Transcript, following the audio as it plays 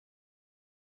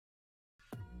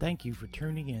Thank you for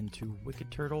tuning in to Wicked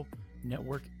Turtle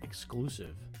Network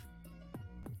exclusive.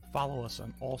 Follow us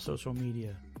on all social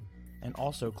media and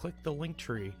also click the link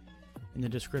tree in the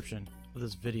description of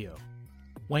this video.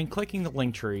 When clicking the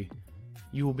link tree,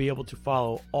 you will be able to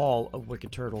follow all of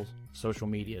Wicked Turtle's social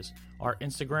medias, our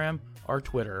Instagram, our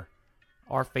Twitter,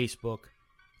 our Facebook,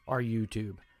 our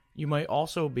YouTube. You might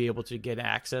also be able to get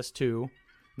access to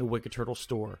the Wicked Turtle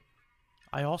store.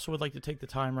 I also would like to take the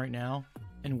time right now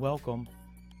and welcome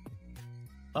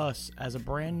us as a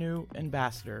brand new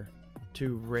ambassador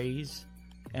to Raze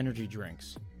Energy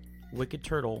Drinks. Wicked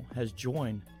Turtle has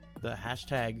joined the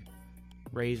hashtag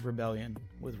Raze Rebellion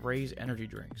with Raze Energy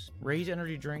Drinks. Raze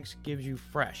Energy Drinks gives you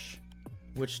fresh,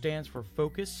 which stands for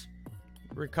focus,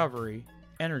 recovery,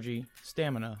 energy,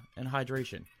 stamina, and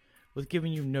hydration, with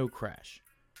giving you no crash.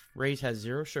 Raze has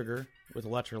zero sugar with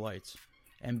electrolytes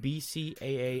and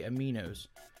BCAA aminos.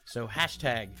 So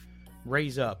hashtag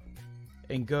Raise Up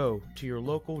and go to your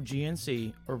local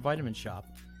GNC or vitamin shop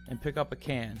and pick up a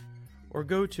can, or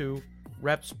go to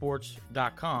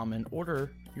repsports.com and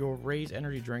order your Raze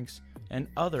Energy Drinks and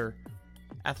other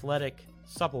athletic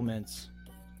supplements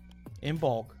in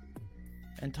bulk,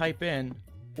 and type in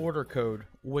order code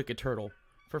Wicked Turtle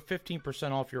for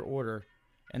 15% off your order,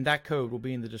 and that code will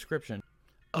be in the description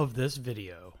of this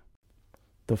video.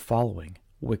 The following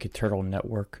Wicked Turtle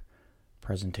Network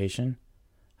presentation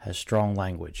has strong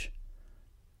language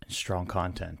and strong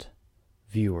content.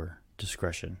 Viewer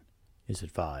discretion is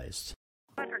advised.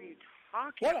 What are you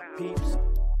talking about? What up, peeps?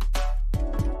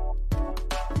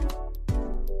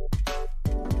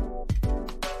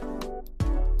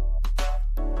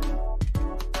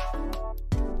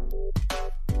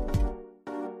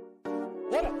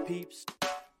 What up, peeps?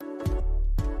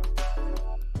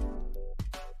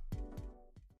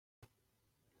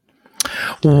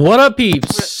 What up,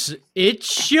 peeps?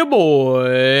 It's your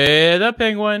boy, the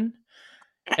Penguin.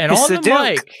 And It's on the the Duke.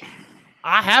 mic,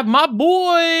 I have my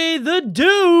boy, the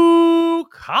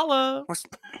Duke. Holla.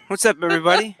 What's up,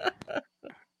 everybody?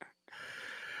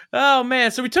 Oh, man.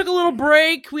 So we took a little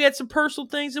break. We had some personal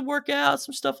things to work out,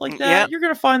 some stuff like that. Yep. You're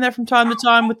going to find that from time to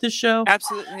time with this show.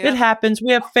 Absolutely. It Yep. happens.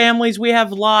 We have families. We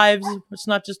have lives. It's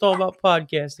not just all about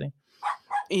podcasting.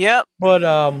 Yep. But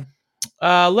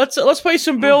let's pay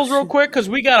some bills real quick, because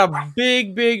we got a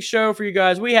big show for you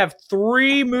guys. We have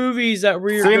 3 movies that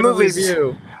we're going to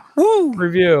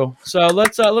review. So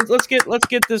let's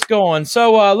get this going.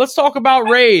 So let's talk about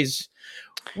Raze.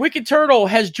 Wicked Turtle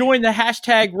has joined the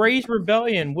hashtag Raze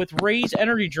Rebellion with Raze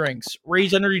Energy Drinks.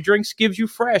 Raze Energy Drinks gives you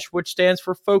fresh, which stands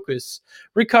for focus,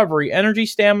 recovery, energy,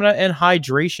 stamina, and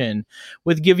hydration,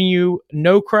 with giving you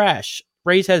no crash.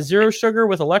 Raze has zero sugar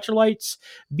with electrolytes,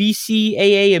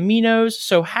 BCAA aminos.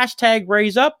 So hashtag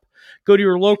Raise Up. Go to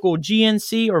your local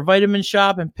GNC or vitamin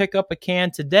shop and pick up a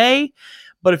can today.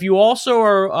 But if you also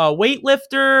are a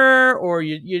weightlifter, or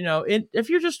if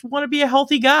you just want to be a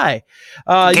healthy guy,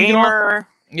 Gamer.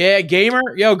 gamer,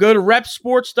 go to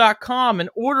repsports.com and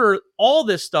order all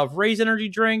this stuff: Raze Energy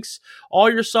Drinks, all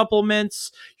your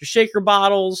supplements, your shaker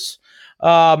bottles.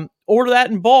 Order that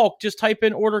in bulk. Just type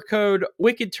in order code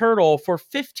Wicked Turtle for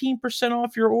 15%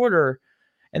 off your order,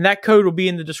 and that code will be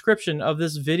in the description of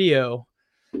this video.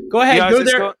 Go ahead,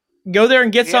 go there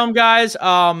and get some, guys.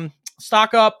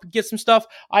 Stock up, get some stuff.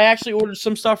 I actually ordered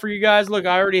some stuff for you guys. Look,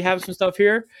 I already have some stuff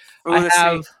here. Ooh, I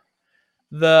have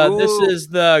this is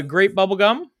the grape bubble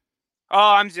gum.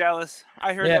 Oh, I'm jealous.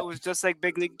 I heard that was just like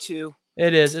Big League 2.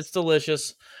 It is. It's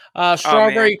delicious.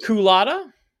 Strawberry culotta.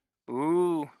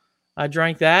 Ooh. I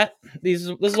drank that. This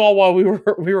is all while we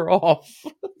were off.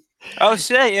 Oh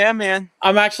shit, yeah, man.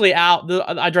 I'm actually out.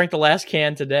 I drank the last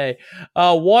can today.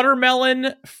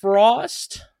 Watermelon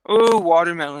frost. Ooh,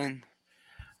 watermelon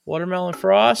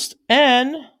Frost,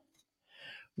 and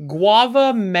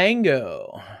guava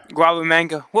mango.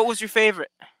 What was your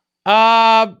favorite?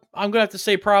 I'm gonna have to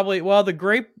say probably. Well, the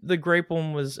grape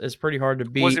one is pretty hard to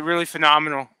beat. Was it really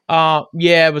phenomenal?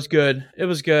 Yeah, it was good.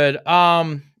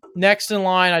 Next in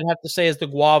line, I'd have to say, is the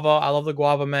guava. I love the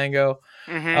guava mango.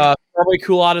 Mm-hmm. Strawberry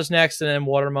culotta's next, and then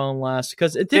watermelon last,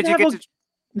 because it didn't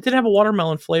have a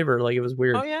watermelon flavor. Like, it was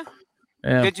weird. Oh yeah.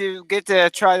 Yeah. Did you get to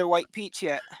try the white peach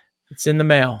yet? It's in the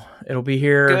mail. It'll be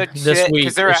here this week.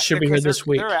 It should be here this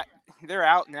week. They're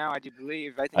out now, I do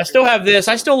believe. I still have this.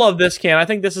 I still love this can. I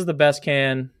think this is the best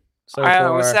can so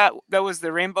far. Was that was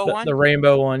the rainbow one? The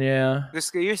rainbow one, yeah.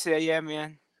 You say, yeah,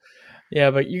 man.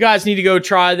 Yeah, but you guys need to go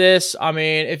try this. I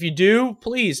mean, if you do,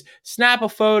 please snap a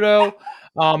photo.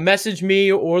 message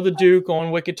me or the Duke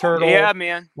on Wicked Turtle. Yeah,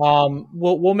 man.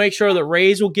 We'll make sure that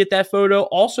Raise will get that photo.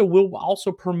 Also, we'll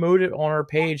also promote it on our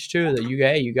page too. That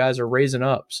you guys are raising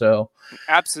up. So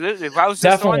absolutely. I was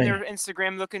just on their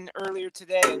Instagram looking earlier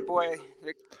today, and boy,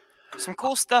 some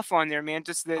cool stuff on there, man.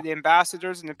 Just the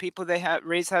ambassadors and the people they have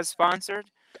Raise has sponsored.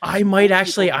 I might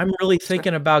actually. I'm really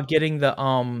thinking about getting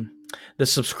the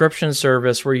subscription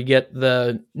service where you get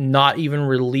the not even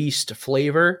released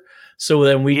flavor, so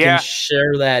then we can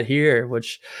share that here.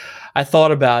 Which I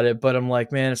thought about it, but I'm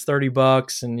like, man, it's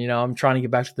 $30, and I'm trying to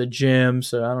get back to the gym,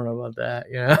 so I don't know about that.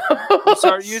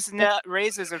 Start using that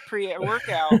Raise as a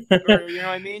pre-workout, or, you know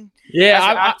what I mean? Yeah,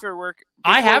 after work.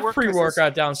 I have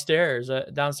pre-workout downstairs.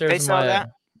 They sell that?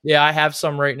 Yeah, I have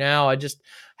some right now. I just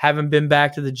haven't been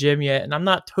back to the gym yet, and I'm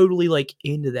not totally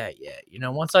into that yet.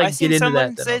 Once I get into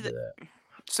that, then I'll do that.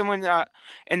 Someone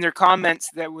in their comments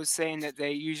that was saying that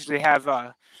they usually have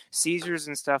seizures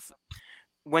and stuff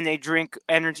when they drink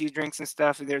energy drinks and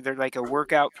stuff. They're like a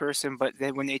workout person, but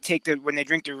when they drink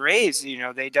the Raise,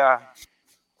 they'd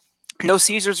no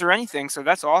seizures or anything. So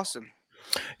that's awesome.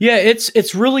 Yeah,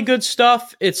 it's really good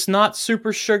stuff. It's not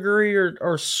super sugary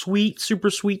or sweet, super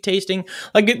sweet tasting.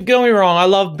 Like, don't get me wrong, I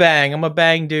love Bang. I'm a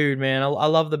Bang dude, man. I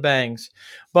love the Bangs.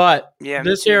 But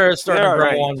this year is starting to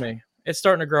grow on me. It's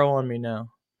starting to grow on me now.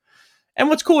 And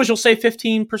what's cool is you'll save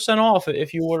 15% off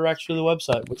if you order actually the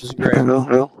website, which is great.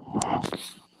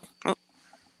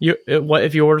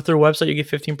 If you order through the website, you get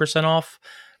 15% off.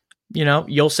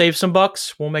 You'll save some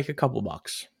bucks. We'll make a couple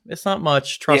bucks. It's not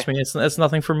much. Trust me. It's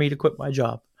nothing for me to quit my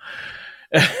job.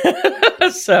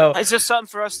 So it's just something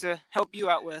for us to help you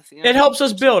out with. It helps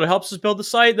us build. It helps us build the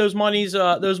site. Those monies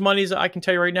I can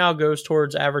tell you right now goes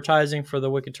towards advertising for the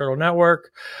Wicked Turtle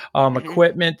Network,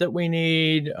 equipment that we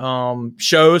need,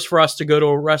 shows for us to go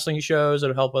to wrestling shows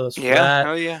that'll help us with that.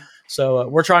 Oh yeah. So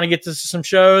we're trying to get to some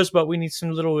shows, but we need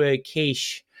some little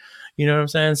cash. You know what I'm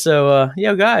saying? So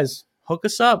guys, hook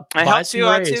us up. It helps you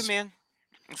out too, man.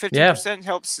 50%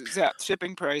 helps that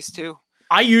shipping price too.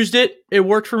 I used it. It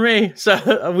worked for me.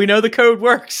 So we know the code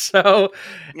works. So,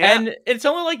 and it's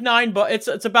only like $9.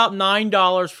 It's about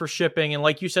 $9 for shipping. And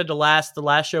like you said, the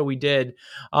last show we did,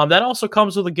 that also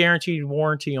comes with a guaranteed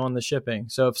warranty on the shipping.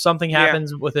 So if something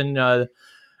happens within,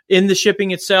 in the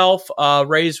shipping itself,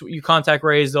 Raise, you contact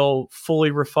Raise, they'll fully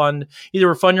either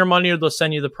refund your money or they'll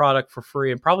send you the product for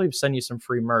free and probably send you some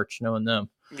free merch, knowing them.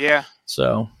 Yeah.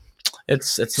 So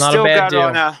it's not a bad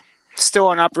deal. Still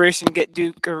on Operation Get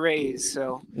Duke a Raise,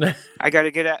 so I got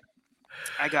to get at.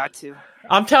 I got to.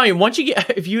 I'm telling you, once you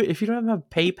get if you don't have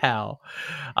PayPal,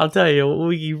 I'll tell you,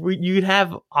 you'd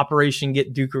have Operation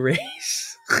Get Duke a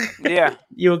Raise. Yeah,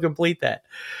 you will complete that.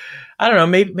 I don't know.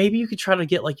 Maybe you could try to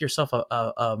get like yourself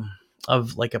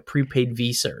of like a prepaid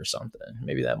Visa or something.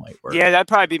 Maybe that might work. Yeah, that'd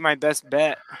probably be my best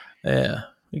bet. Yeah.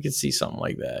 You could see something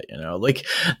like that, like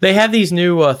they have these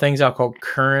new things out called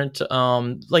Current.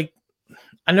 Like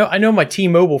I know my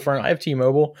T-Mobile friend. I have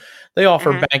T-Mobile. They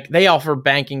offer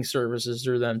banking services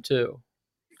through them too.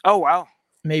 Oh wow!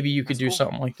 Maybe you could do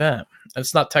something like that.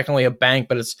 It's not technically a bank,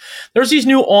 but there's these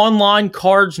new online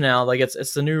cards now. Like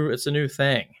it's a new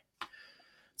thing.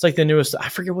 It's like the newest. I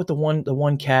forget what the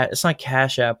one cat. It's not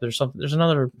Cash App. There's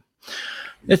another.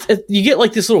 You get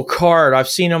like this little card. I've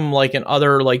seen them like in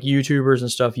other like YouTubers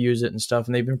and stuff use it and stuff,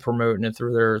 and they've been promoting it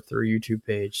through their YouTube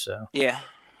page. So yeah,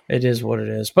 it is what it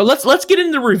is. But let's get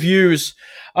into reviews.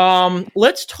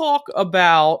 Let's talk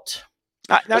about.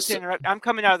 Not to interrupt. I'm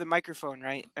coming out of the microphone,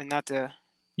 right, and not the.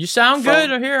 You sound phone.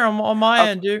 good here on my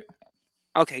end, dude.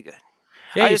 Okay, good.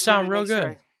 Yeah, you sound real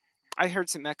good. I heard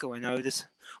some echoing. I just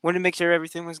wanted to make sure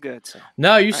everything was good. So.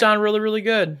 No, you sound really, really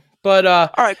good. But all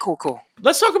right, cool.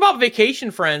 Let's talk about Vacation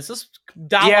Friends. Let's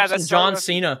dial up some John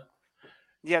Cena.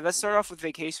 Yeah, let's start off with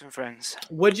Vacation Friends.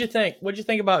 What'd you think? What'd you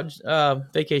think about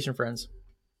Vacation Friends?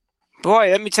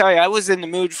 Boy, let me tell you, I was in the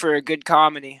mood for a good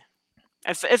comedy.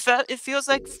 It feels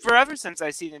like forever since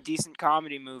I've seen a decent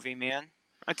comedy movie, man.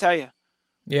 I tell you.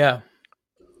 Yeah.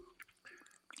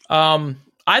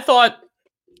 I thought,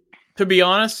 to be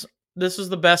honest, this is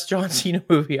the best John Cena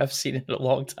movie I've seen in a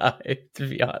long time, to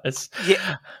be honest.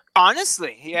 Yeah,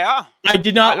 honestly, yeah. I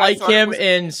did not like him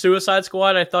in Suicide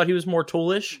Squad. I thought he was more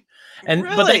toolish.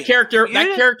 But that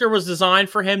character was designed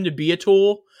for him to be a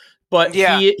tool, but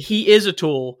he is a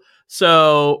tool.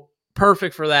 So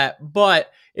perfect for that.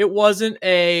 But it wasn't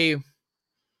I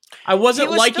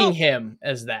wasn't liking him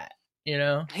as that,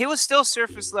 He was still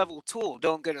surface level tool,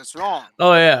 don't get us wrong.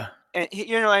 Oh yeah. And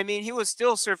you know what I mean? He was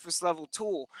still surface level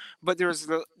tool, but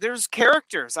there's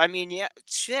characters. I mean,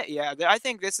 I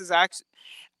think this is actually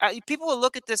people will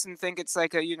look at this and think it's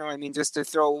like a, just a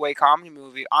throwaway comedy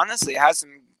movie. Honestly, it has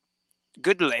some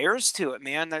good layers to it,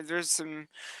 man. There's some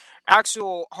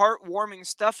actual heartwarming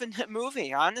stuff in that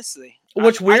movie. Honestly,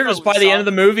 What's I weird thought is it was by a the end of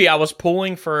solid. the movie, I was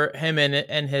pulling for him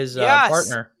and his Yes,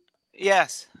 partner,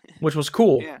 yes, which was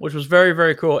cool, yeah. which was very,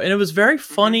 very cool. And it was very Hmm.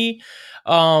 funny.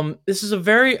 This is a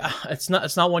very, it's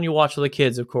not one you watch with the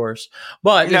kids, of course,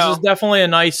 but this is No, definitely a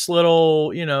nice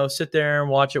little, sit there and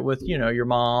watch it with, your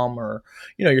mom or,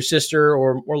 your sister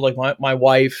or like my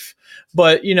wife.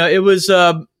 But,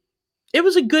 it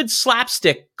was a good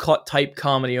slapstick type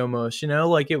comedy almost,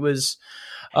 like it was,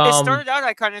 it um, started out.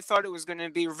 I kind of thought it was going to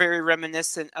be very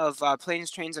reminiscent of Planes,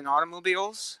 Trains, and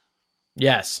Automobiles,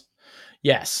 yes,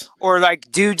 yes, or like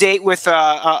Due Date with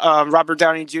Robert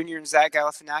Downey Jr. and Zach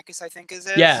Galifianakis. I think is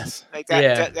yes, like that,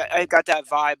 yeah. that. I got that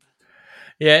vibe.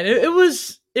 Yeah, it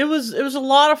was a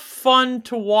lot of fun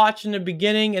to watch in the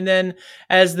beginning, and then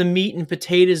as the meat and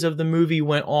potatoes of the movie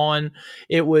went on,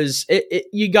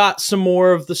 you got some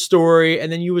more of the story, and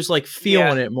then you was like Yeah.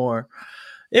 feeling it more.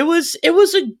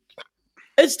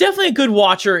 It's definitely a good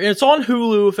watcher, and it's on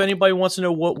Hulu. If anybody wants to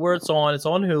know where it's on, it's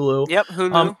on Hulu. Yep.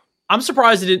 Um, Hulu. I'm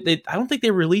surprised I don't think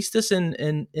they released this in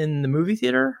the movie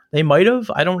theater. They might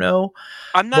have. I don't know,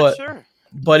 I'm not but sure.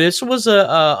 this was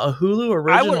a Hulu I would.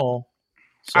 original.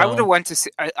 I would have So went to see.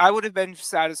 I would have been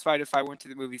satisfied if I went to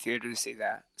the movie theater to see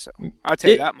that. So I'll tell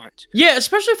you it that much. yeah,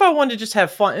 especially if I wanted to just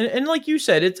have fun. And like you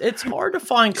said, it's hard to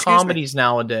find Excuse me. comedies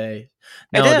nowadays.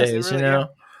 It is. It Nowadays, really. Yeah.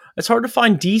 it's hard to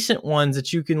find decent ones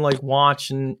that you can like watch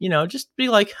and just be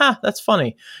like, huh, that's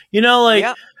funny. Like.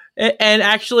 Yeah. And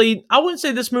actually, I wouldn't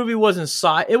say this movie wasn't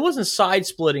side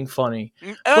splitting funny,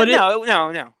 but No.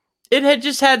 No. No. it had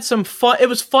just had some fun. It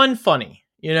was funny.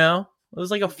 It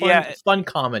was like a Yeah. fun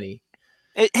comedy.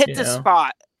 It hit You the know,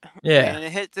 spot. yeah. And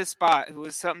it hit the spot. It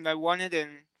was something I wanted,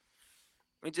 and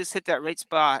it just hit that right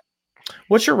spot.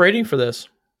 What's your rating for this?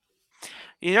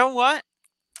 You know what?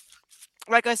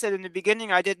 Like I said in the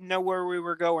beginning, I didn't know where we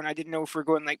were going. I didn't know if we're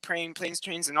going like planes,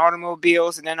 trains, and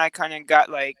automobiles, and then I kind of got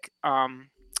like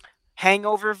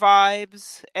Hangover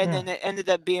vibes, and then it ended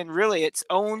up being really its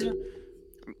own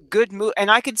good movie. And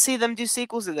I could see them do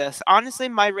sequels of this. Honestly,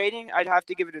 my rating, I'd have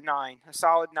to give it a 9, a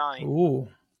solid 9. Ooh.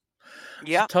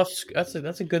 Yeah,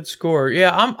 That's a good score. Yeah,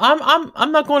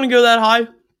 I'm not going to go that high.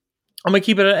 I'm gonna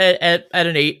keep it at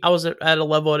an 8. I was at a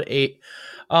level at 8.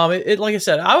 Like I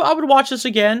said, I would watch this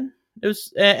again.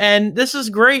 And this is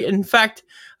great. In fact,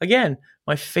 again,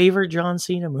 my favorite John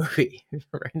Cena movie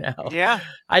right now. yeah.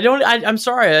 I'm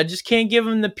sorry, I just can't give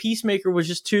him. The Peacemaker was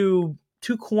just too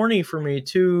corny for me,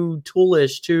 too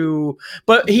toolish,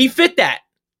 but he fit that.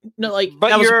 No, like But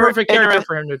that was a you're perfect character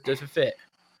for him to fit.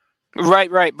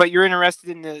 right. But you're interested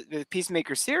in the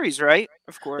Peacemaker series, right?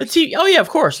 Of course. Oh yeah, of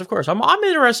course. I'm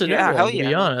interested in Yeah, everything, hell to yeah.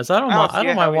 be honest. I don't Oh, mind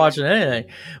yeah, hell yeah. watching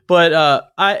anything. But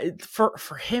I for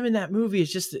him in that movie,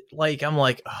 it's just like I'm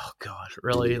like, oh god,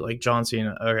 really? Like John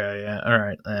Cena. Okay, yeah, all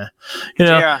right.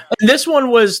 Yeah. And this one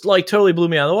was like totally blew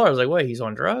me out of the water. I was like, wait, he's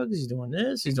on drugs, he's doing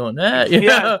this, he's doing that.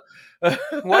 Yeah.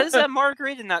 What is that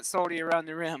margarita not salty around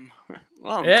the rim?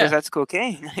 Well, because Yeah. that's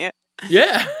cocaine. Yeah.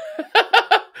 Yeah.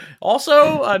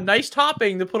 Also, a nice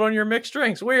topping to put on your mixed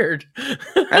drinks. Weird.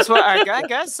 That's what I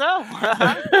guess so.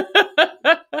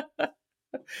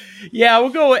 Yeah, we'll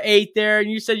go with 8 there.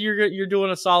 And you said you're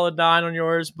doing a solid 9 on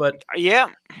yours, but Yeah.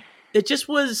 it just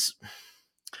was.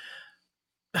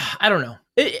 I don't know.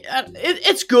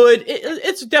 It's good.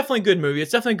 It's definitely a good movie.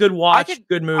 It's definitely a good watch.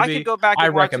 Good movie. I could go back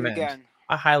and watch it again.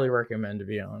 I highly recommend, to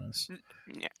be honest.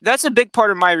 Yeah. That's a big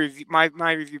part of my review. My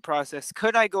review process.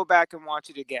 Could I go back and watch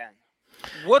it again?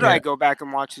 Would I go back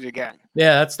and watch it again?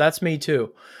 Yeah, that's me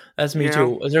too. That's me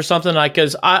too. Is there something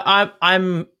because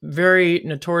I'm very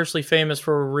notoriously famous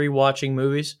for rewatching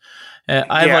movies.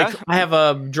 I have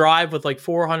a drive with like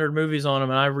 400 movies on them,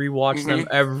 and I rewatch them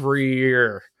every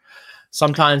year.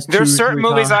 Sometimes there's certain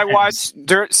movies times. I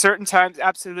watch certain times.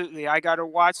 Absolutely, I got to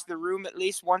watch The Room at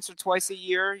least once or twice a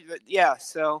year. Yeah,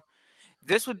 so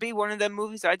this would be one of them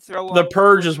movies I'd throw on. The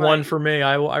Purge is one for me.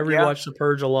 I rewatch The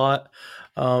Purge a lot.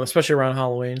 Especially around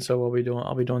Halloween, so I'll be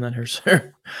doing that here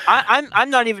soon. I'm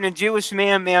not even a Jewish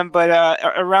man, but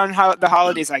around the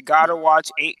holidays, I gotta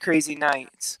watch 8 Crazy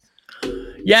Nights.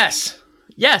 Yes.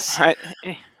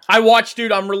 I watch,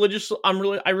 dude. I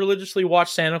religiously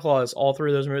watch Santa Claus. All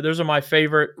 3 of those movies. Those are my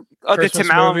favorite. Oh, Christmas the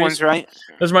Tim Allen movies. ones, right?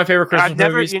 Those are my favorite Christmas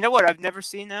movies. You know what? I've never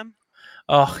seen them.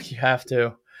 Oh, you have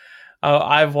to.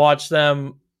 I've watched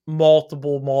them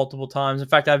multiple times. In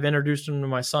fact, I've introduced them to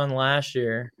my son last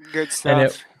year. Good stuff. And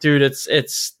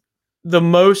it's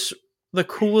the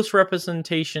coolest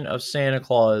representation of Santa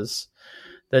Claus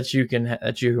that you can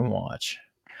watch.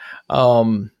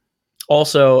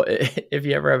 Also, if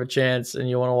you ever have a chance and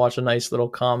you want to watch a nice little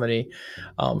comedy,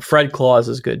 Fred Claus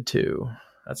is good too.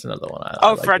 That's another one I Oh,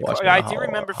 like to Fred, watch I around do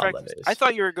remember Fred. I holidays.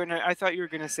 thought you were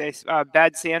gonna say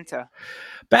Bad Santa.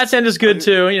 Bad Santa's good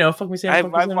too. You know, fuck me Santa,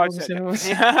 fuck me I've Santa, fuck watched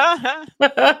me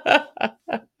that.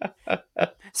 Santa.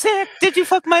 Santa, did you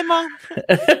fuck my mom?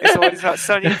 It's always about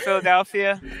Sunny in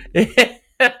Philadelphia.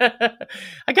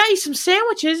 I got you some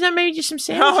sandwiches. I made you some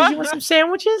sandwiches. You want some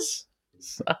sandwiches?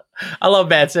 I love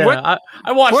Bad Santa.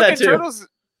 I watched that too.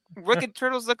 Wicked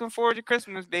Turtles looking forward to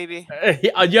Christmas, baby.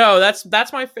 Yo, that's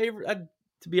my favorite.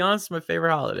 To be honest, my favorite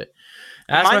holiday.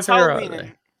 That's Mine's my favorite Halloween.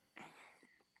 holiday.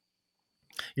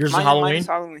 Yours is Halloween? Mine is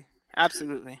Halloween.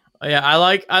 Absolutely. Yeah, I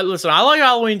like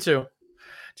Halloween too.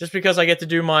 Just because I get to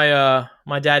do my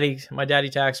my daddy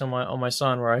tax on my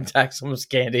son, where I tax him with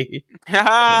candy.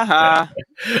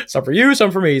 Some for you, some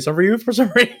for me, some for you, for some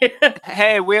for me.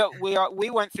 Hey, we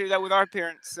went through that with our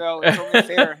parents, so it's only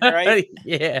fair, right?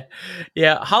 Yeah.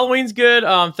 Halloween's good.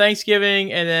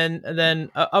 Thanksgiving, and then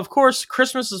of course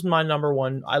Christmas is my number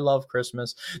one. I love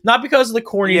Christmas, not because of the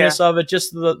corniness of it,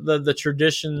 just the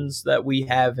traditions that we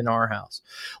have in our house.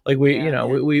 Like we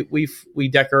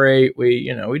decorate,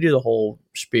 we do the whole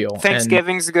spiel.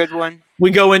 Thanksgiving's a good one. We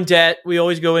go in debt. We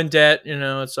always go in debt.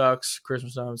 It sucks.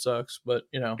 Christmas time sucks, but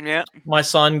my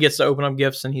son gets to open up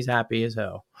gifts and he's happy as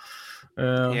hell.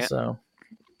 So,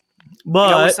 but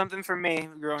that was something for me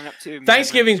growing up too.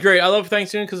 Thanksgiving's great. I love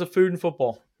Thanksgiving because of food and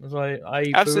football. That's why I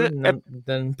eat food and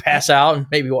then pass out and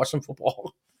maybe watch some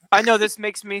football. I know this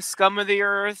makes me scum of the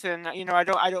earth, and I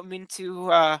don't mean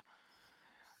to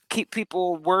keep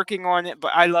people working on it,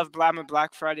 but I'm a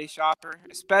Black Friday shopper,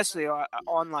 especially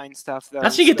online stuff. Though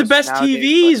that's how you get the best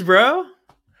TVs, bro.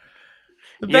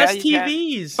 The best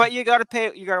TVs. But you gotta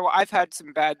pay. I've had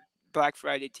some bad Black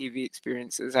Friday TV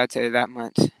experiences. I tell you that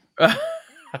much.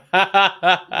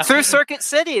 Through Circuit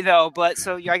City, though, but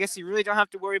so I guess you really don't have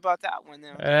to worry about that one.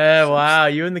 Wow,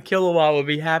 you and the Kilowatt would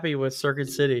be happy with Circuit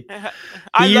City.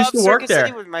 I used to work there.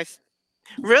 City with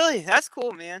really, that's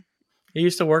cool, man. He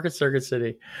used to work at Circuit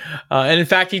City, and in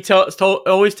fact, he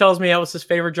always tells me that was his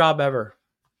favorite job ever.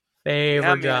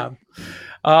 Favorite job.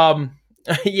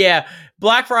 Yeah,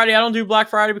 Black Friday. I don't do Black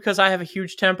Friday because I have a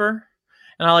huge temper,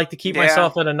 and I like to keep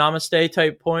myself at a namaste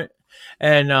type point.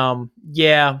 And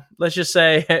let's just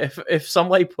say if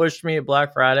somebody pushed me at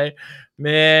Black Friday,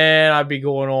 man, I'd be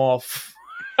going off.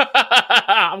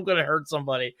 I'm gonna hurt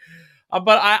somebody.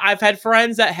 But I've had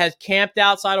friends that have camped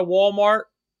outside of Walmart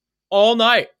all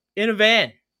night in a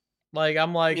van. Like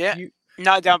I'm like,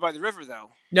 not down by the river though.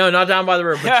 No, not down by the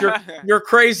river. But you're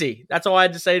crazy. That's all I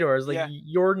had to say to her. I was like,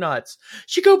 you're nuts.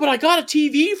 She go, but I got a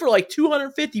TV for like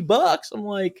 $250. I'm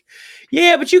like,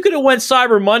 yeah, but you could have went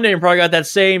Cyber Monday and probably got that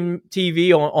same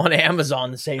TV on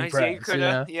Amazon the same price. You could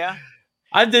have, yeah.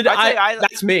 I did.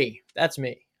 That's me. That's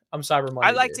me. I'm Cyber Monday.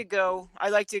 I like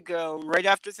to go right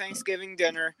after Thanksgiving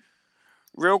dinner,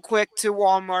 real quick to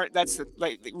Walmart. That's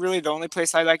really the only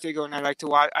place I like to go, and I like to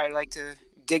watch. I like to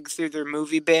dig through their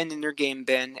movie bin and their game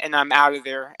bin, and I'm out of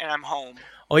there and I'm home.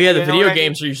 Oh yeah, the video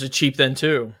games are usually cheap then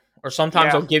too. Or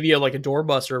sometimes they'll give you like a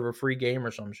doorbuster of a free game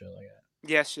or some shit like that.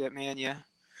 Yeah, shit, man, yeah.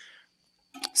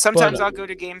 Sometimes I'll go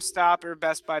to GameStop or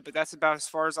Best Buy, but that's about as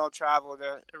far as I'll travel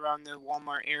around the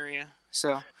Walmart area.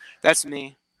 So that's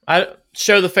me. I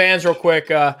show the fans real quick.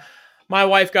 My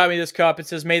wife got me this cup. It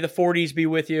says, "May the 40s be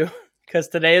with you," because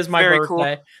today is my birthday.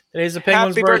 Cool. Today's the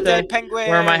Penguin's birthday. Penguin.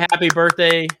 Wearing my happy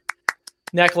birthday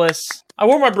necklace. I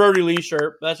wore my Brody Lee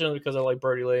shirt. That's only because I like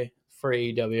Brody Lee for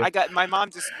AEW. My mom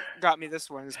just got me this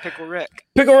one. It's Pickle Rick.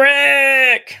 Pickle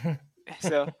Rick.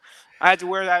 So I had to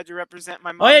wear that to represent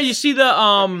my mom. Oh yeah, you see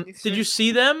the did you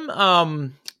see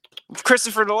them?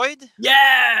 Christopher Lloyd?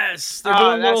 Yes. They're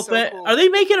doing a little thing. Cool. Are they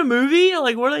making a movie?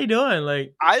 Like, what are they doing?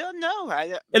 Like, I don't know.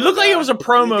 It looked like it was a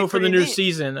promo for the new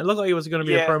season. It looked like it was going to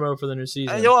be a promo for the new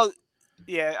season. I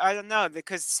don't know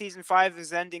because season 5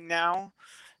 is ending now.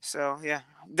 So yeah,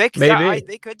 they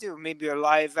could do maybe a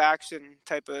live action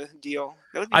type of deal.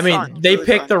 I mean, fun. They really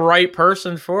picked the right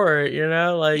person for it.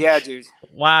 Like, yeah, dude.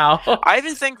 Wow. I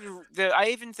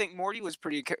even think Morty was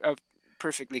pretty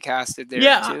perfectly casted there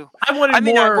too. I wanted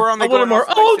more.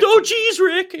 Oh, geez,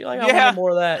 Rick. I wanted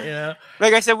more of that.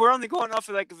 Like I said, we're only going off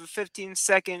of like a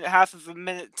 15-second, half of a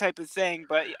minute type of thing,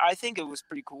 but I think it was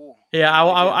pretty cool. Yeah,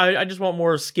 I just want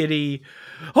more skitty.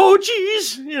 Oh,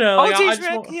 geez,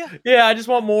 Rick. I just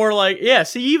want more like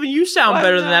See, even you sound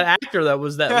better than that actor that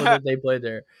was that they played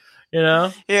there.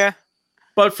 Yeah.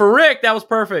 But for Rick, that was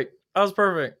perfect. I was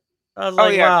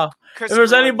like, wow. If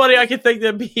there's anybody I could think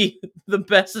that'd be the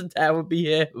best at that, would be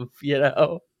him.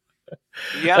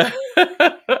 Yeah.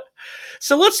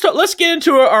 So let's get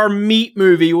into our meat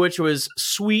movie, which was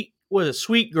Sweet was a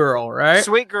Sweet Girl, right?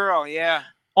 Sweet Girl, yeah.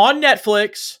 On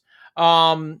Netflix.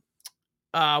 I'm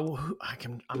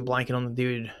blanking on the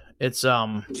dude. It's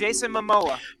Jason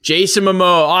Momoa. Jason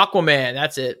Momoa, Aquaman.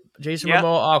 That's it. Jason Yep.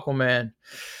 Momoa, Aquaman.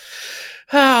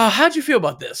 How'd you feel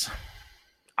about this?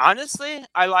 Honestly,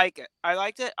 I like it. I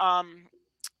liked it. I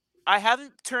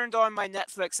haven't turned on my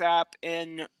Netflix app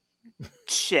in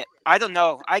shit. I don't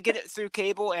know. I get it through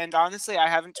cable, and honestly, I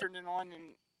haven't turned it on,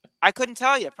 and I couldn't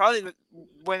tell you. Probably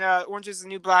when Orange Is the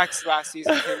New Black's last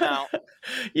season came out.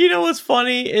 You know what's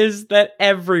funny is that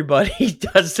everybody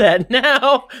does that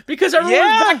now because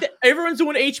everyone's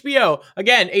doing HBO.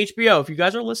 Again, HBO, if you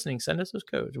guys are listening, send us those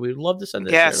codes. We'd love to send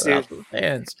this out to the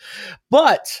fans.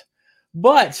 But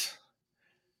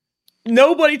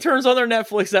nobody turns on their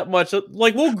Netflix that much.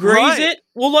 Like, we'll graze it.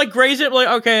 We'll graze it. Like,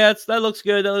 okay, that looks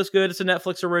good. That looks good. It's a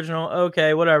Netflix original.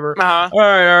 Okay, whatever. Uh-huh. All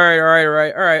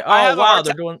right. Oh, wow,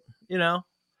 they're doing,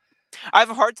 I have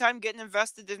a hard time getting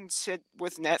invested in shit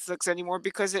with Netflix anymore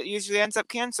because it usually ends up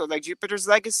canceled, like Jupiter's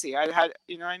Legacy. I had,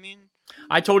 you know what I mean?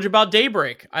 I told you about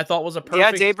Daybreak. I thought was a perfect.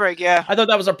 Yeah, Daybreak. Yeah, I thought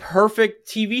that was a perfect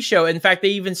TV show. In fact, they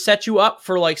even set you up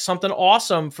for something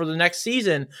awesome for the next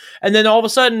season. And then all of a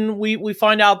sudden, we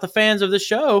find out the fans of the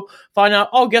show find out.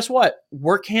 Oh, guess what?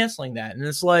 We're canceling that. And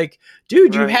it's like,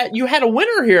 dude, you had a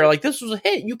winner here. Like, this was a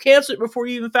hit. You canceled it before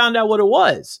you even found out what it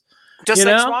was. Just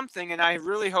like Swamp Thing, and I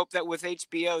really hope that with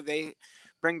HBO they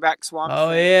bring back Swamp Thing.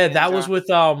 Oh yeah, that was with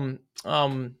they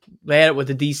had it with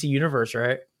the DC Universe,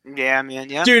 right? Yeah, man.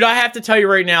 Yeah, dude, I have to tell you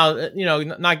right now,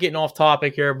 not getting off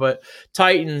topic here, but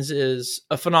Titans is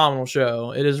a phenomenal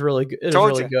show. It is really good. It is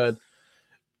really good.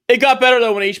 It got better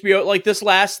though when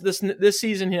HBO this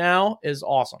season now is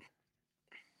awesome.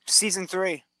 Season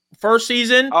 3. First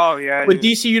season, oh yeah, with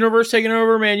DC Universe taking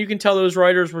over, man, you can tell those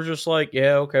writers were just like,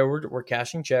 yeah, okay, we're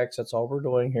cashing checks. That's all we're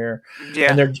doing here.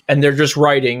 Yeah, and they're just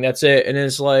writing. That's it. And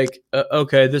it's like,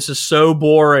 okay, this is so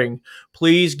boring.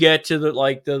 Please get to the.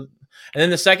 And then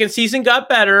the second season got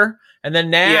better, and then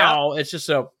now it's just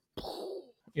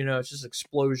it's just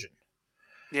explosion.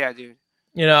 Yeah, dude.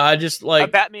 I just like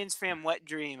a Batman's fan wet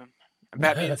dream.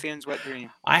 Batman fans' wet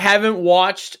dream. I haven't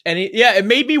watched any. Yeah, it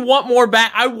made me want more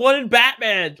I wanted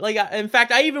Batman. In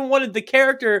fact, I even wanted the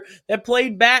character that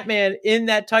played Batman in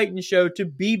that Titan show to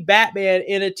be Batman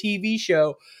in a TV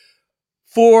show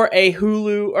for a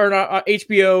Hulu or not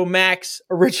HBO Max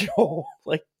original.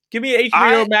 Give me an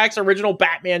HBO Max original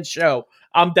Batman show.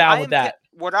 I'm down with that.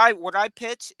 What I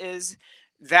pitch is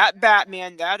that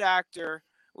Batman, that actor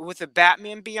with a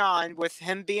Batman Beyond, with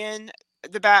him being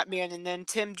the Batman, and then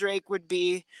Tim Drake would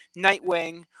be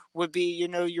Nightwing, would be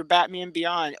your Batman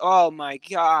Beyond. Oh my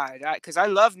god, because I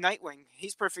love Nightwing.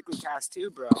 He's perfectly cast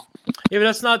too, bro. Yeah,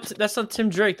 but that's not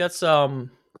Tim Drake. That's Oh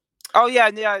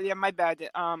yeah. My bad.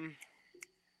 I don't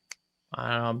know.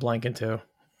 I'm blanking too.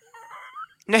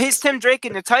 No, he's Tim Drake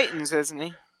in the Titans, isn't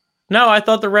he? No, I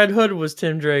thought the Red Hood was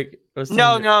Tim Drake.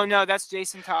 No, that's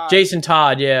Jason Todd. Jason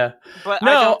Todd, yeah. But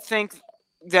I don't think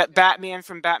that Batman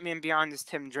from Batman Beyond is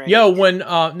Tim Drake. Yo,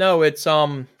 it's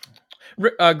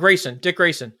Grayson, Dick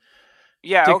Grayson.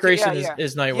 Yeah, Dick Grayson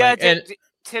is Nightwing. Yeah, and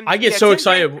Tim, I get so Tim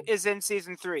excited. Drake is in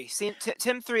season 3.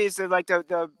 Tim 3 is the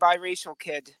biracial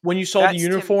kid. When you saw the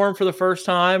uniform for the first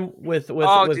time with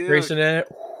Grayson in it,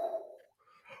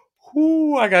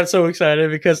 I got so excited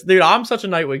because, dude, I'm such a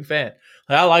Nightwing fan.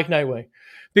 I like Nightwing.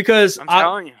 Because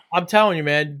I'm telling you,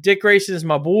 man, Dick Grayson is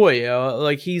my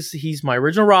boy. He's my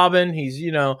original Robin. He's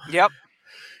Yep.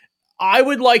 I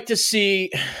would like to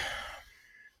see.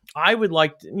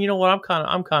 You know what?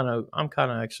 I'm kind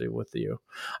of actually with you.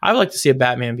 I would like to see a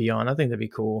Batman Beyond. I think that'd be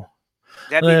cool.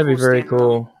 That'd be very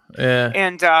cool. Yeah.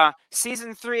 And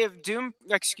season 3 of Doom.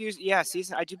 I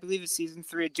do believe it's season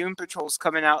 3 of Doom Patrol's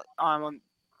coming out on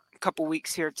couple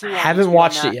weeks here too. I haven't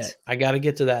watched it yet. I got to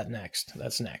get to that next.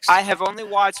 That's next. I have only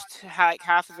watched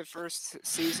half of the first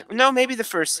season. No, maybe the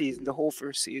first season, the whole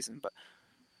first season. But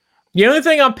the only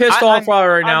thing I'm pissed off about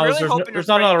right now is there's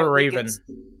not a lot of Raven.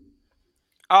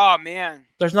 Oh man,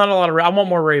 there's not a lot of. I want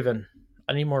more Raven.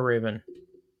 I need more Raven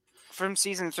from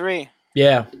season 3.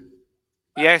 Yeah.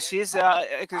 Yeah, she's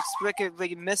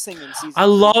explicitly missing in season 3. I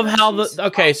love how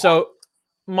so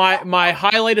my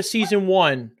highlight of season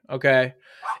 1,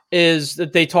 is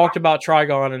that they talked about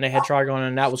Trigon and they had Trigon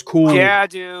and that was cool. Yeah,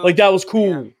 dude. That was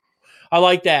cool. Yeah. I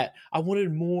like that. I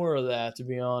wanted more of that, to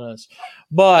be honest.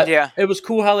 But it was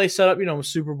cool how they set up, with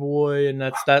Superboy, and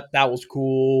that was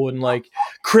cool. And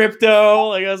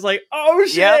Crypto, I was like, oh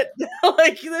shit,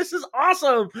 this is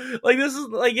awesome. This is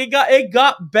it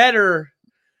got better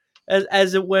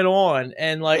as it went on,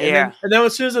 and and then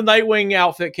as soon as the Nightwing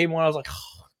outfit came on, I was like,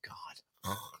 oh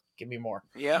god, give me more.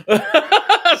 Yeah.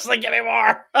 I was like, give me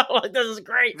more. Like, this is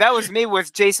great. That was me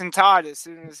with Jason Todd. As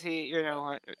soon as he,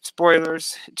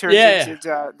 spoilers, turns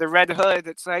into the Red Hood.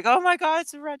 It's like, oh my god,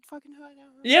 it's a red fucking hood.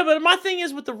 Yeah, but my thing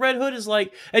is with the Red Hood is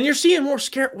like, and you're seeing more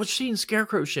we're seeing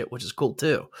Scarecrow shit, which is cool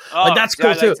too. Oh, like that's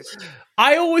cool too.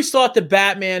 I always thought that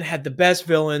Batman had the best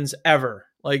villains ever.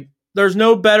 Like, there's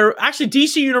no better. Actually,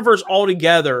 DC Universe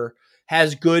altogether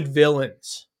has good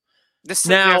villains.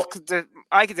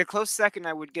 The close second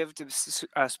I would give to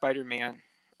Spider-Man.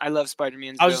 I love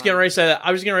Spider-Man's I was just getting ready to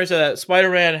say that.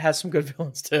 Spider-Man has some good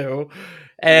villains too.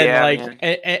 And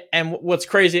and what's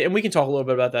crazy, and we can talk a little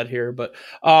bit about that here, but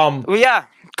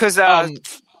because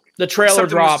the trailer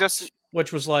dropped,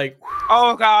 which was like,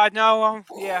 oh god, no,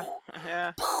 yeah.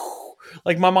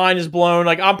 Like, my mind is blown.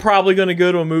 Like, I'm probably going to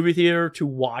go to a movie theater to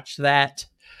watch that.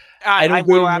 I don't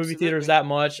go to movie theaters that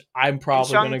much. I'm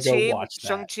probably going to go watch that.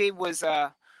 Shang-Chi was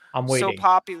I'm waiting. So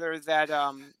popular that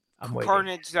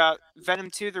Carnage,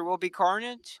 Venom 2, There Will Be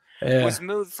Carnage, was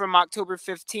moved from October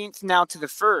 15th now to the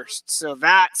 1st. So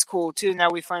that's cool too. Now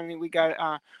we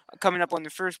got coming up on the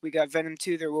 1st, we got Venom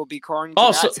 2, There Will Be Carnage.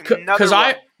 Also, because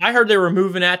I heard they were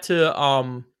moving that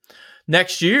to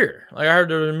next year. Like, I heard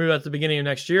they were moving at the beginning of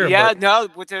next year. Yeah, no,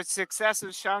 with the success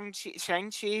of Shang-Chi.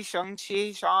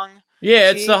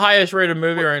 Yeah, it's the highest rated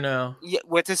movie right now. Yeah,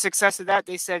 with the success of that,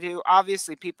 they said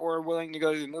obviously people are willing to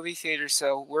go to the movie theater,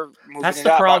 so we're moving That's it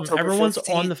the up. problem. October Everyone's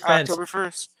 15th, on the fence. October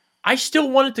 1st. I still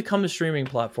want it to come to streaming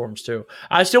platforms too.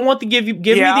 I still want to give me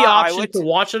the option to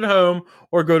watch at home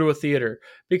or go to a theater,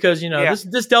 because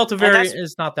this Delta variant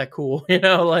is not that cool. And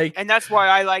that's why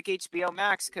I like HBO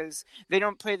Max, because they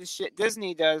don't play the shit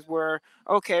Disney does, where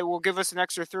we'll give us an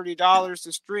extra $30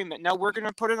 to stream it. No, we're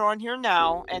gonna put it on here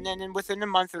now, and then within a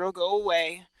month it'll go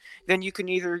away. Then you can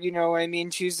either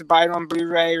choose to buy it on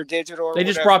Blu-ray or digital. Or they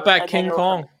just brought back King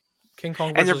Kong. King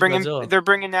Kong versus Godzilla. They're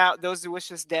bringing out Those Who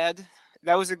Wish Us Dead.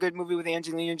 That was a good movie with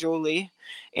Angelina Jolie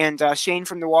and Shane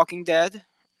from The Walking Dead.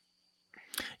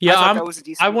 Yeah,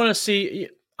 I want to see.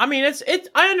 I mean, it's.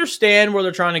 I understand where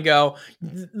they're trying to go.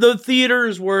 The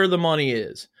theaters where the money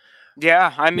is.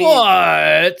 Yeah, I mean,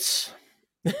 but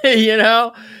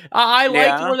I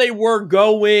liked where they were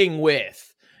going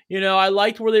with. I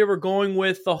liked where they were going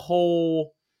with the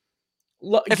whole.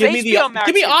 Give me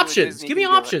options. Give me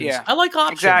options. Yeah. I like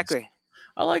options. Exactly.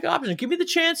 I like options. Give me the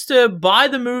chance to buy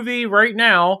the movie right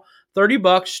now,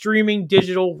 $30, streaming,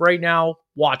 digital right now.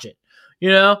 Watch it.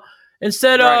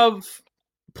 Instead of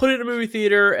put it in a movie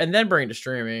theater and then bring it to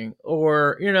streaming,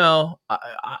 or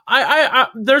I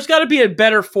there's got to be a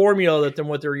better formula than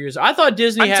what they're using. I thought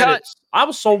Disney had it. I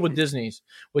was sold with Disney's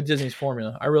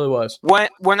formula. I really was.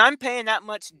 When I'm paying that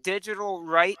much, digital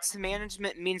rights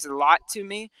management means a lot to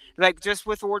me. Like, just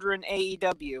with ordering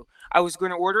AEW, I was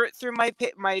going to order it through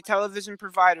my television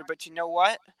provider, but you know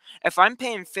what? If I'm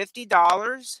paying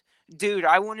 $50, dude,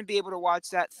 I want to be able to watch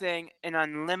that thing an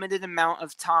unlimited amount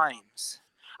of times.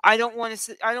 I don't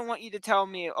want you to tell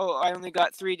me, oh, I only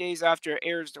got 3 days after it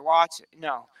airs to watch it.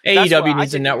 No. AEW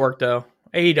needs a network, though.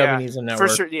 AEW needs a network.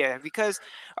 For sure, yeah, because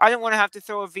I don't want to have to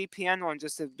throw a VPN on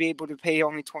just to be able to pay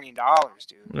only $20,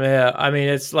 dude. Yeah, I mean,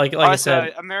 it's like I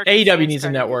said, AEW needs a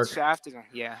network.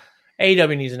 Yeah.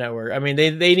 AEW needs a network. I mean,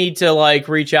 they need to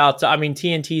reach out to. I mean,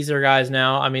 TNT's their guys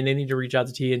now. I mean, they need to reach out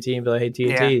to TNT and be like, hey,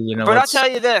 TNT, But I'll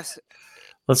tell you this.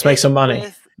 Let's make some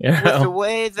money. With the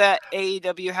way that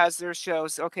AEW has their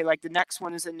shows, like the next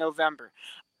one is in November.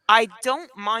 I don't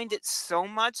mind it so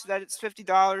much that it's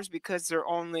 $50 because they're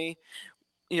only,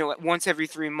 once every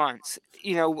 3 months.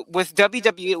 With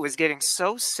WWE, it was getting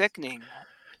so sickening.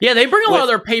 Yeah, they bring a lot of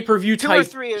their pay-per-view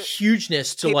type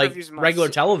hugeness to regular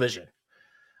television.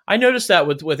 I noticed that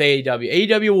with AEW.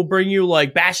 AEW will bring you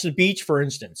Bash the Beach, for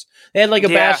instance. They had a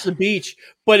Bash the Beach,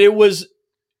 but it was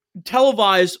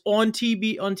televised on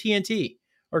TNT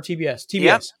or TBS.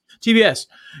 TBS.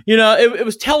 It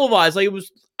was televised. It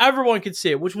was, everyone could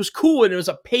see it, which was cool, and it was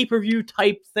a pay-per-view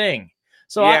type thing.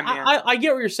 So I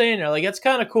get what you're saying there. That's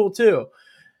kind of cool too.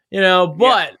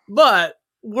 But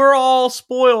we're all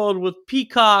spoiled with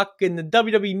Peacock and the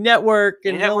WWE Network,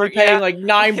 and only paying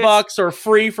 $9 or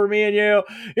free for me and you.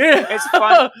 It's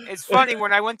fun. It's funny,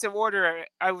 when I went to order,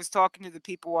 I was talking to the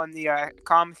people on the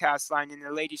Comcast line, and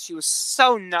the lady, she was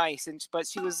so nice, but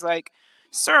she was like,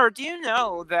 "Sir, do you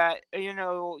know that you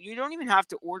don't even have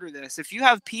to order this? If you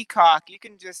have Peacock, you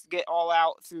can just get all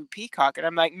out through Peacock." And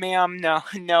I'm like, "Ma'am, no,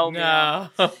 ma'am,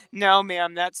 no,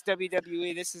 ma'am. That's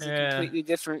WWE. This is a completely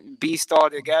different beast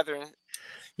altogether."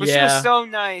 But she was so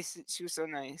nice. She was so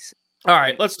nice. All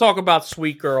right, let's talk about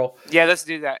Sweet Girl. Yeah, let's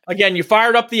do that. Again, you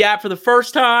fired up the app for the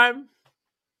first time.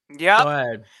 Yeah. Go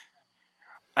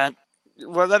ahead.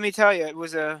 Well, let me tell you, it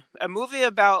was a movie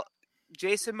about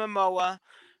Jason Momoa.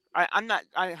 I'm not.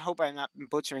 I hope I'm not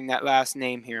butchering that last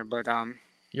name here, but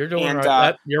You're doing and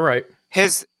right. You're right.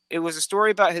 it was a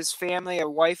story about his family, a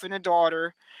wife and a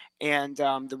daughter, and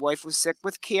the wife was sick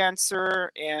with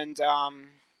cancer, and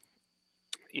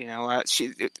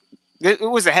it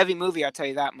was a heavy movie, I'll tell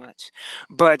you that much.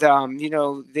 But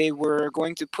they were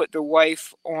going to put the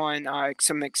wife on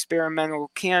some experimental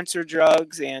cancer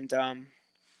drugs, and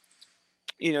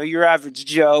your average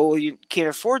Joe, you can't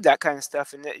afford that kind of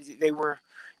stuff, and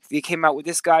they came out with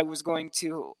this guy was going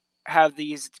to have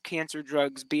these cancer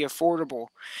drugs be affordable,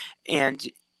 and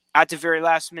at the very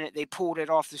last minute they pulled it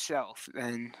off the shelf,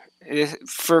 and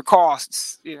for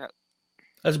costs,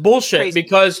 That's bullshit crazy.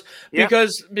 because Yeah.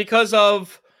 because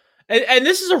of and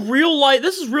this is real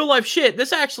life shit.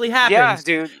 This actually happens. Yeah,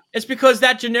 dude. It's because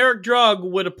that generic drug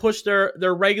would have pushed their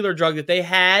regular drug that they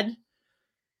had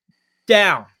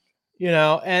down.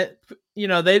 And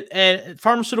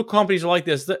pharmaceutical companies are like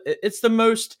this. It's the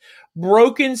most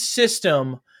broken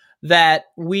system that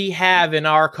we have in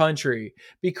our country,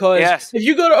 because if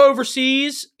you go to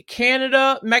overseas,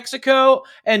 Canada, Mexico,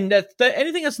 and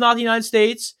anything that's not the United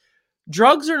States,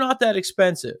 drugs are not that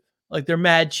expensive. Like, they're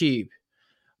mad cheap.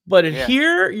 But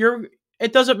here,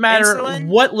 it doesn't matter Insulin?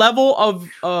 what level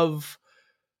of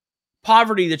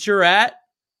poverty that you're at.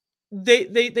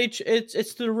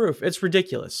 It's through the roof. It's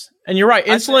ridiculous. And you're right.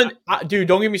 Insulin, dude,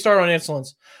 don't get me started on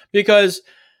insulins, because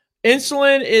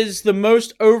insulin is the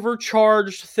most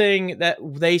overcharged thing that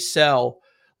they sell.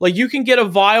 Like, you can get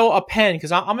a pen,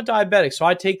 because I'm a diabetic, so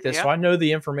I take this, so I know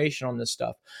the information on this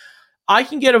stuff. I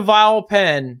can get a vial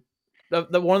pen,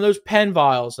 one of those pen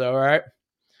vials, though, right?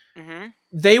 Mm-hmm.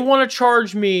 They want to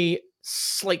charge me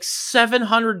like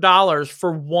 $700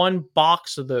 for one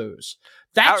box of those.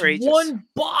 That's outrageous. One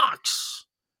box.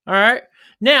 All right.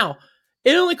 Now,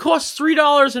 it only costs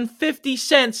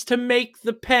 $3.50 to make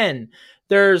the pen.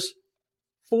 There's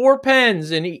 4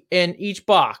 pens in each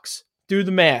box. Do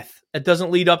the math. It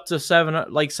doesn't lead up to $700.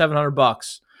 It's like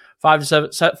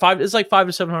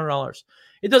 $500 to $700.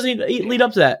 It doesn't lead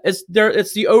up to that.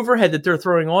 It's the overhead that they're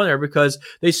throwing on there, because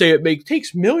they say it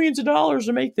takes millions of dollars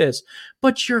to make this,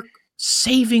 but you're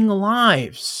saving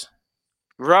lives.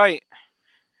 Right.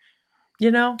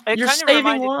 You're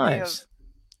saving lives.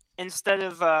 Instead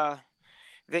of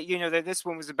that this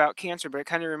one was about cancer, but it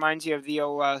kind of reminds you of the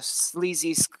old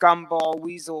sleazy scumball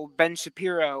weasel Ben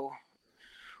Shapiro,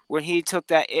 when he took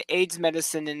that AIDS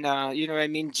medicine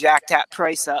and jacked that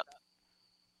price up.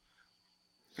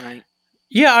 Right.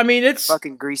 Yeah, I mean, it's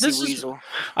fucking greasy weasel.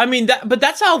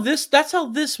 That's how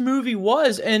this movie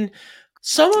was. And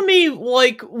some of me,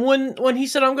 like, when he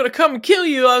said, "I'm going to come and kill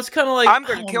you," I was kind of like, "I'm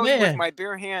going to kill you with my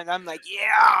bare hand." I'm like,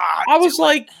 yeah. I was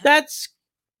like, that's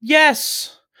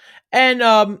yes.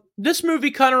 And this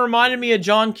movie kind of reminded me of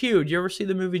John Q. Did you ever see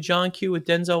the movie John Q with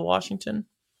Denzel Washington?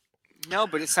 No,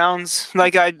 but it sounds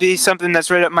like I'd be something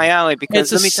that's right up my alley,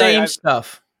 because it's the same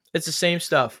stuff. It's the same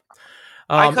stuff.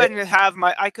 I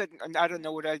don't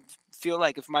know what I'd feel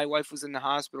like if my wife was in the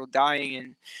hospital dying,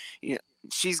 and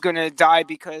she's gonna die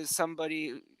because some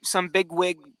big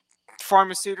wig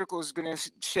pharmaceutical is gonna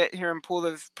sit here and pull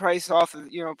the price off of,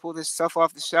 pull this stuff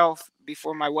off the shelf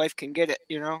before my wife can get it,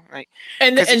 like.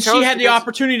 And she had the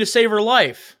opportunity to save her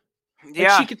life.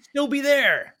 Yeah, she could still be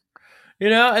there.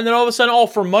 And then all of a sudden,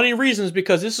 for money reasons,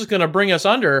 because this is going to bring us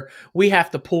under, we have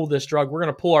to pull this drug. We're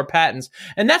going to pull our patents.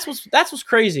 And that's what's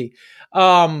crazy.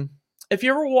 If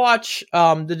you ever watch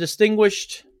The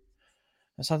Distinguished,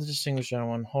 that's not The Distinguished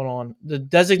Gentleman. Hold on. The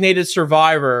Designated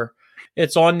Survivor.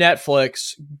 It's on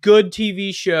Netflix. Good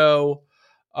TV show.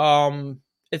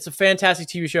 It's a fantastic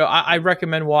TV show. I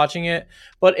recommend watching it.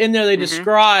 But in there, they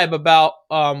describe about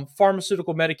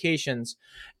pharmaceutical medications.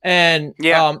 And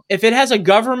if it has a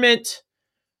government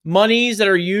monies that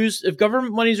are used, if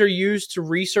government monies are used to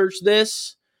research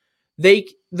this, they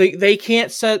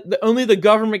can't set, only the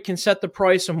government can set the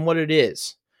price on what it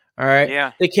is. All right.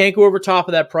 Yeah. They can't go over top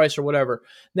of that price or whatever.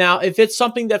 Now, if it's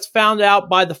something that's found out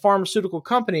by the pharmaceutical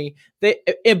company,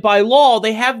 by law,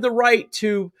 they have the right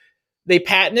to, they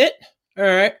patent it. All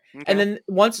right. Okay. And then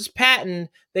once it's patented,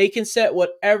 they can set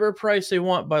whatever price they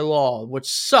want by law, which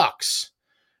sucks,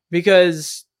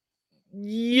 because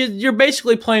you're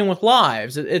basically playing with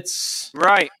lives. It's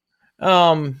right.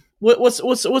 What's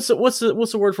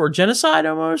the word for it? Genocide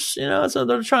almost? So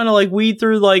they're trying to like weed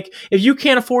through, like, if you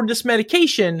can't afford this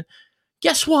medication,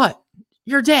 guess what?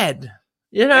 You're dead.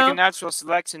 Like a natural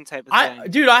selection type of thing.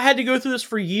 Dude, I had to go through this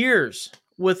for years.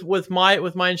 with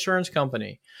my insurance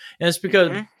company, and it's because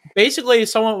Mhm. basically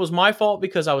somewhat was my fault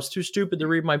because I was too stupid to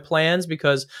read my plans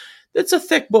because it's a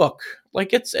thick book.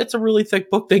 Like it's a really thick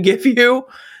book they give you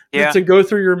Yeah. to go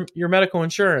through your medical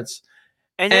insurance.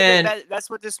 And And that's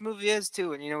what this movie is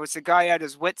too. And it's a guy at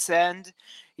his wits' end,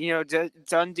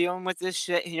 done dealing with this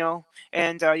shit.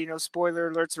 And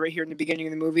spoiler alerts right here in the beginning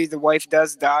of the movie, the wife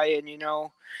does die, and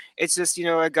it's just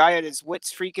a guy at his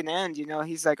wits' freaking end.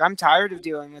 He's like, I'm tired of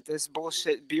dealing with this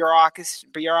bullshit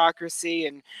bureaucracy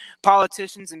and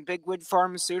politicians and bigwig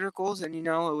pharmaceuticals. And it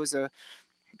was a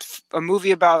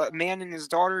movie about a man and his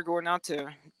daughter going out to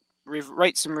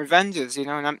right some revenges. And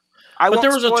I but there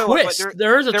won't was a spoil it, but twist.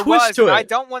 There is a there twist was, to and I it.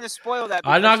 don't want to spoil that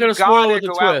I'm because not going you to spoil it gotta with the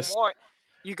go out twist. more.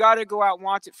 You gotta go out and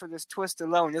watch it for this twist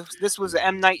alone. This was a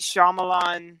M Night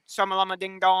Shyamalama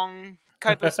Ding Dong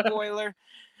type of spoiler.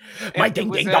 My It ding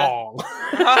was ding dong.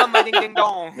 my ding ding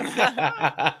dong.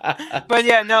 But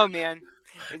yeah, no man,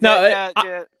 No,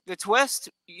 the twist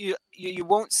you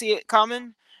won't see it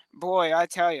coming. Boy, I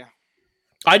tell you,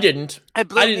 I didn't. it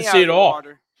blew I me didn't out see of it the all.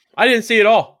 water. I didn't see it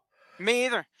all. Me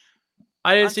either.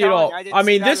 I didn't I'm see it telling all. you, I didn't I see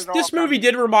mean, that at all this movie coming.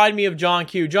 did remind me of John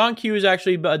Q. John Q is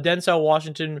actually a Denzel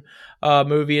Washington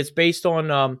movie. It's based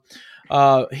on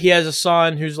he has a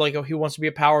son who's like he wants to be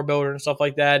a power builder and stuff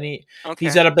like that. And he's Okay.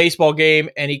 at a baseball game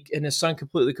and his son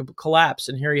completely collapsed.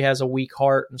 And here he has a weak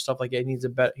heart and stuff like that. He needs a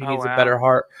Wow. better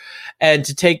heart. And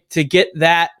to get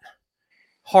that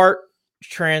heart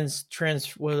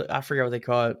I forget what they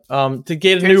call it. To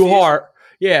get a new Transfusion. heart.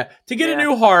 Yeah, to get a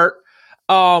new heart,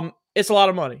 it's a lot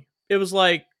of money. It was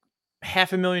like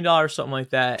 $500,000, something like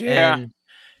that. Yeah. And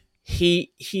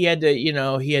he had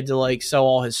to like sell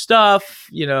all his stuff.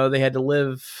 They had to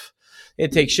live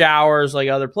and take showers like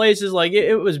other places. Like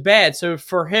it was bad. So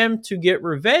for him to get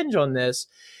revenge on this,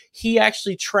 he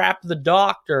actually trapped the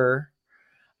doctor,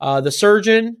 the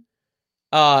surgeon,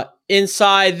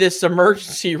 inside this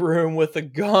emergency room with a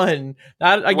gun.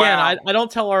 Wow. I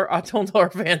don't tell our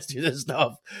fans to do this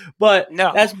stuff, but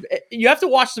No. you have to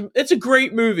watch them. It's a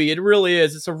great movie. It really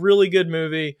is. It's a really good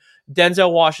movie.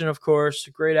 Denzel Washington, of course,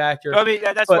 great actor. I mean,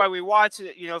 that's why we watch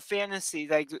it. Fantasy.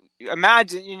 Like,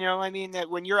 imagine, that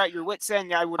when you're at your wits'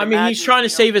 end, I would. I mean, he's trying to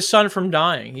save his son from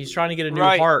dying. He's trying to get a new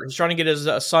heart. He's trying to get his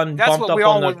son That's bumped what up we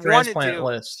all on the would want to transplant do.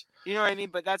 list. You know what I mean?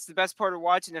 But that's the best part of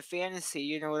watching a fantasy.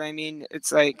 You know what I mean?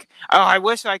 It's like, oh, I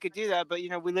wish I could do that, but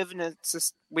we live in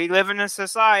a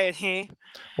society.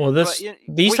 Well, these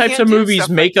we types can't of do movies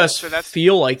stuff make like us that, so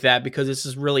feel like that because this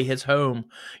is really hits home.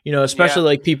 Especially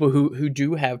like people who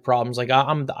do have problems. Like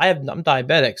I'm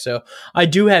diabetic, so I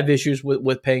do have issues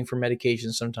with paying for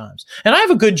medication sometimes. And I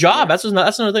have a good job. Yeah. That's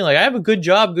another thing. Like I have a good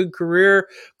job, good career,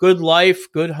 good life,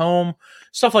 good home,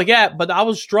 stuff like that. But I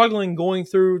was struggling going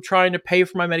through trying to pay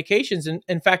for my medications. And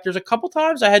in fact, there's a couple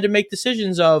times I had to make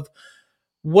decisions of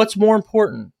what's more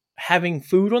important, having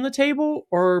food on the table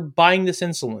or buying this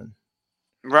insulin.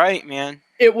 Right, man.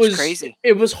 It was crazy.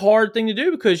 It was a hard thing to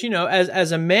do because,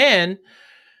 as a man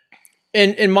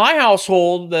in my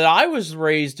household that I was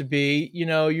raised to be,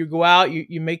 you go out,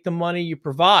 you make the money, you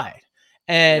provide.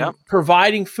 And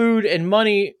providing food and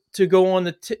money to go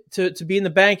on to be in the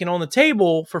bank and on the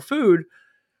table for food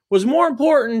was more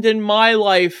important in my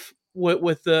life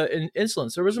with the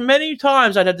insulin. There was many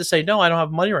times I'd have to say, no, I don't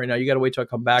have money right now. You got to wait till I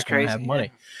come back and I have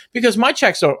money, because my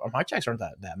checks aren't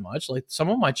that much. Like some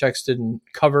of my checks didn't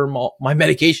cover my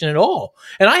medication at all,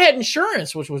 and I had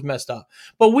insurance, which was messed up.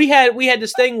 But we had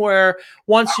this thing where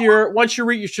once you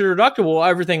reach your deductible,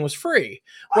 everything was free.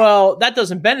 Well, that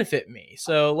doesn't benefit me.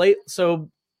 So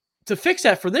to fix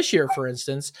that for this year, for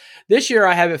instance, this year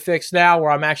I have it fixed now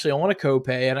where I'm actually on a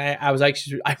copay, and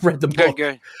I read the book.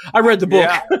 Good. I read the book,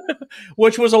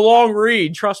 which was a long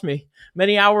read. Trust me,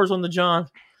 many hours on the John.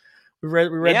 We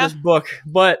read this book,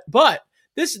 but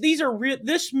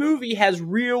this movie has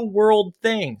real world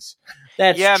things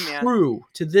that's true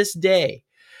to this day.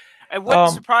 It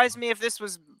wouldn't surprise me if this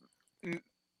was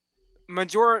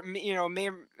majorly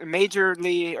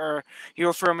or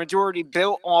for a majority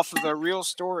built off of a real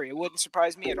story. It wouldn't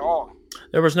surprise me at all.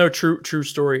 There was no true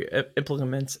story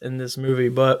implements in this movie,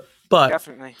 but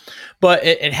definitely, but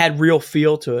it had real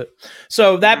feel to it.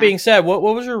 So that being said, what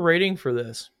was your rating for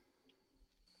this?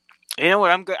 You know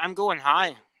what? I'm going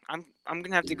high. I'm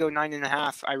gonna have to go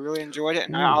 9.5. I really enjoyed it,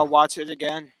 and I'll watch it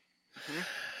again. Mm-hmm.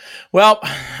 Well,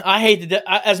 I hate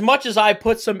as much as I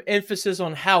put some emphasis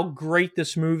on how great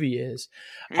this movie is.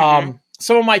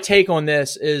 Some of my take on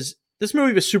this is this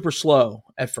movie was super slow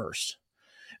at first.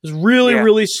 It was really,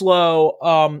 really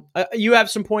slow. You have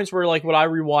some points where, like, would I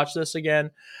rewatch this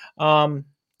again?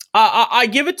 I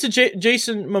give it to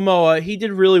Jason Momoa. He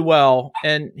did really well,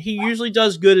 and he usually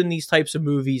does good in these types of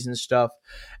movies and stuff.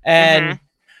 And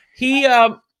he,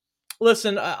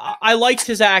 listen, I liked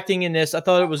his acting in this. I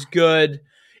thought it was good.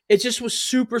 It just was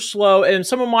super slow. And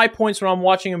some of my points when I'm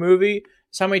watching a movie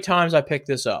is how many times I picked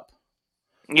this up.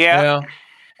 Yeah. You know?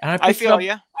 And I feel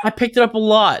you. I picked it up a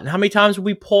lot. And how many times would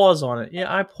we pause on it?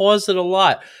 Yeah, I paused it a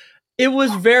lot. It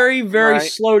was very, very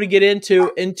slow to get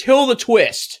into until the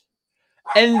twist.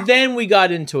 And then we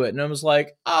got into it, and I was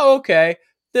like, oh, okay,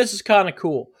 this is kind of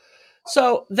cool.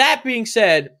 So that being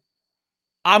said,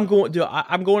 I'm going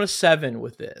to 7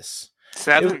 with this.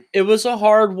 7? It was a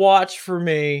hard watch for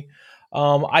me.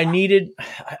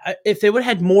 If they would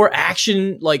have had more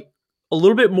action, like a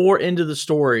little bit more into the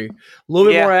story, a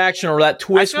little bit more action, or that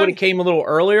twist would have came a little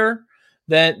earlier,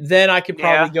 then I could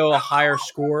probably go a higher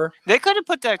score. They could have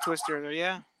put that twist earlier,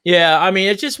 yeah. Yeah, I mean,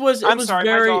 it just was. I'm sorry,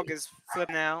 my dog is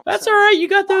flipping out. That's all right. You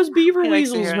got those beaver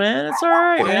weasels, man. It's all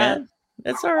right, man.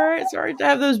 It's all right. It's all right to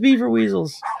have those beaver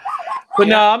weasels. But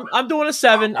no, I'm doing a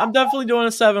 7. I'm definitely doing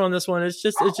a 7 on this one. It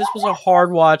just was a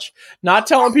hard watch. Not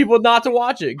telling people not to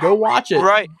watch it. Go watch it.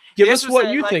 Right. Give us what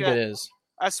you think it is.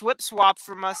 A swap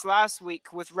from us last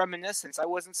week with Reminiscence. I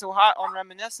wasn't so hot on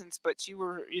Reminiscence, but you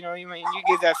were, you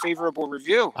gave that favorable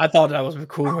review. I thought that was a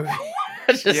cool movie.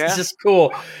 just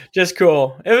cool. Just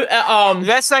cool.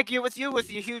 That's like you with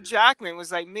Hugh Jackman. It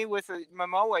was like me with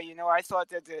Momoa. I thought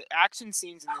that the action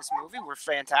scenes in this movie were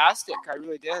fantastic. I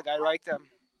really did. I liked them.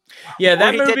 Yeah,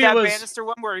 that movie did that Bannister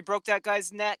one where he broke that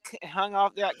guy's neck, hung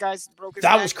off that guy's broke his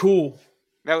neck. That was cool.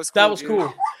 That was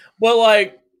cool. Well,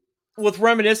 like with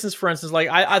Reminiscence, for instance, like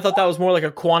I thought that was more like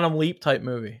a Quantum Leap type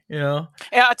movie, Yeah,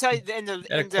 I'll tell you,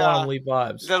 Quantum Leap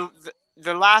vibes.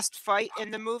 The last fight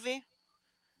in the movie,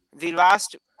 the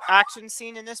last action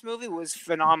scene in this movie was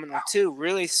phenomenal too.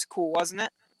 Really cool, wasn't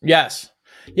it? Yes,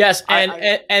 and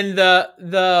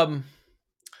the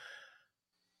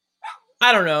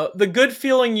I don't know, the good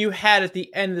feeling you had at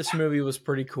the end of this movie was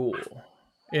pretty cool.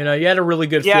 You had a really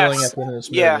good feeling at the end of this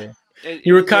movie. Yeah.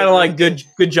 You were kind of like,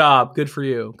 good job, good for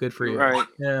you. Right.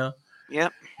 Yeah.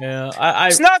 Yep. Yeah. I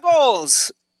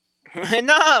Snuggles!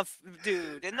 Enough,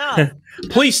 dude, enough.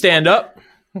 Please stand up.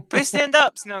 Please stand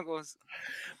up, Snuggles.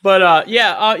 But, all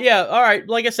right.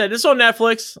 Like I said, this is on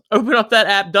Netflix. Open up that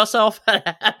app, dust off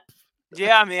that app.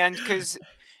 Yeah, man, because...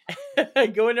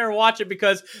 Go in there and watch it,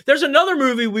 because there's another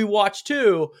movie we watched,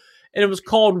 too, and it was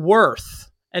called Worth.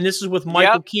 And this is with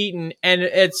Michael Keaton. And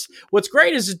what's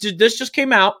great is this just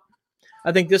came out.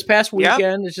 I think this past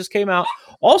weekend, it just came out.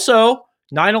 Also,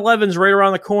 9/11's right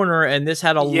around the corner, and this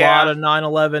had a lot of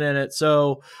 9/11 in it.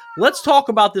 So let's talk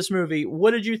about this movie.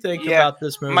 What did you think about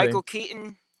this movie? Michael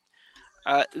Keaton,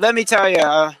 let me tell you,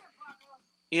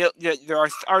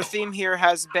 our theme here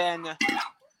has been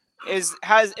is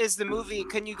the movie.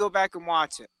 Can you go back and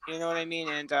watch it? You know what I mean?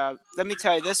 And let me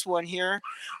tell you, this one here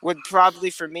would probably,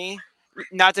 for me,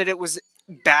 not that it was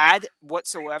bad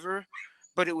whatsoever,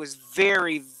 but it was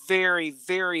very, very,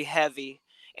 very heavy.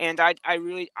 And I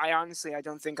honestly, I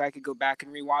don't think I could go back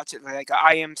and rewatch it like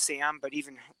I Am Sam, but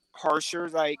even harsher.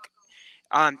 Like,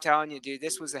 I'm telling you, dude,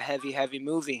 this was a heavy, heavy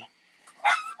movie.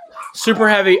 Super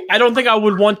heavy. I don't think I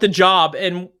would want The Job.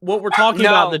 And what we're talking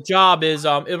about, The Job, is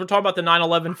if we're talking about the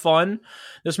 9/11 fun.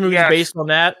 This movie is based on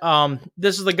that.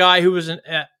 This is the guy who was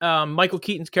Michael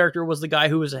Keaton's character was the guy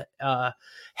who was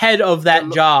head of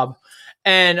that job.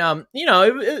 And,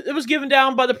 it was given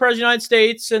down by the President of the United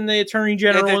States and the Attorney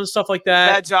General and stuff like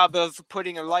that. That job of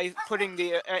putting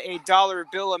a dollar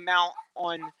bill amount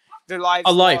on their lives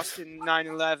lost in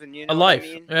 9/11. You know what I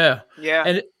mean? Yeah.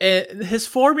 Yeah. And his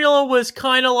formula was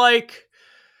kind of like,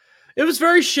 it was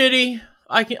very shitty.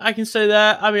 I can say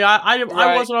that. I mean,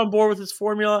 I wasn't on board with his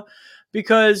formula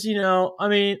because,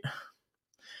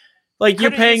 like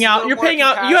you're paying out,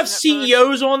 you have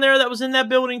CEOs on there that was in that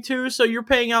building too. So you're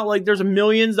paying out like there's $1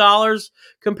 million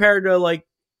compared to like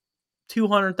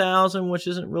 200,000, which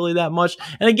isn't really that much.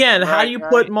 And again, how do you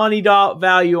put money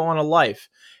value on a life?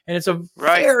 And it's a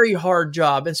very hard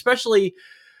job, especially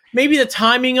maybe the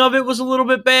timing of it was a little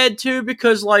bit bad too,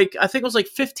 because like, I think it was like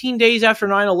 15 days after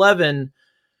 9/11,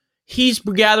 he's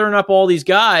gathering up all these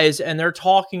guys and they're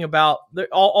talking about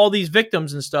all these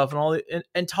victims and stuff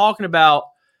and talking about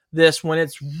this when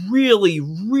it's really,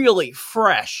 really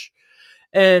fresh.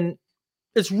 And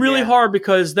it's really hard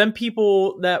because then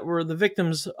people that were the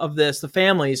victims of this, the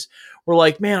families, were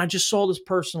like, man, I just saw this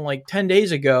person like 10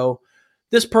 days ago.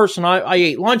 This person I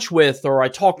ate lunch with, or I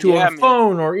talked to on the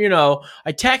phone, or,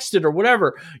 I texted or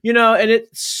whatever, and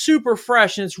it's super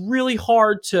fresh and it's really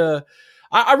hard to,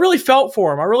 I really felt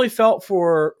for him. I really felt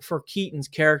for Keaton's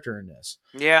character in this.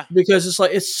 Yeah. Because it's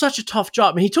like it's such a tough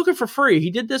job, and he took it for free. He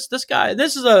did this. This guy.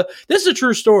 This is a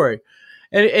true story,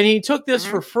 and he took this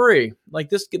for free. Like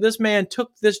this man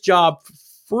took this job for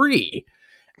free,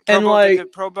 and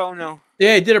like pro bono.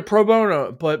 Yeah, he did a pro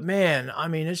bono. But man, I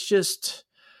mean, it's just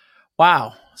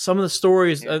wow. Some of the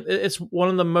stories. It's one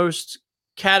of the most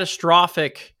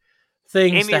catastrophic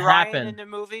things Amy to Ryan happen in the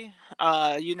movie.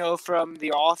 From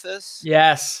The Office.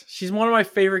 Yes, she's one of my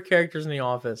favorite characters in The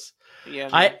Office. Yeah,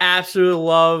 man. I absolutely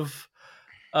love.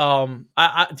 I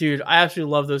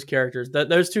absolutely love those characters.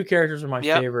 Those two characters are my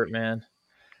favorite, man.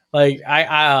 Like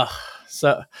the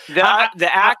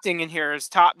acting in here is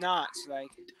top notch. Like,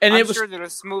 and I'm sure that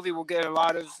this movie will get a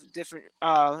lot of different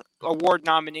award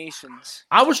nominations.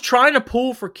 I was trying to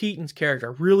pull for Keaton's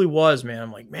character. I really was, man.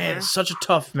 I'm like, man, it's such a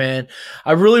tough man.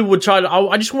 I really would try to.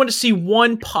 I just wanted to see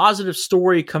one positive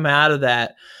story come out of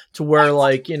that, to where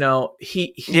like he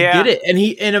did it,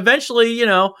 and eventually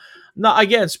not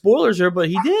again spoilers here, but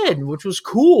he did, which was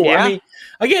cool. Yeah. I mean,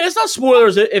 again, it's not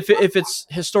spoilers if it's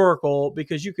historical,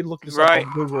 because you could look this up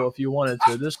on Google if you wanted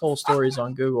to. This whole story is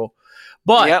on Google,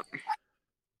 but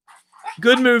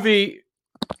good movie,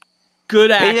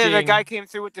 good acting. Yeah, the guy came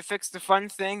through with the fix the fun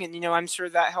thing, and I'm sure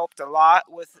that helped a lot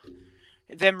with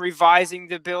them revising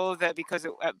the bill. That because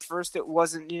at first it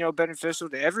wasn't beneficial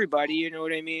to everybody. You know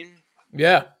what I mean?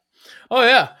 Yeah. Oh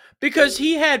yeah, because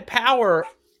he had power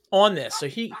on this,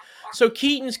 so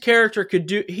Keaton's character could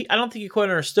do. I don't think he quite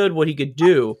understood what he could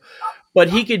do, but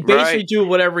he could basically do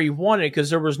whatever he wanted because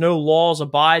there was no laws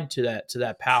abide to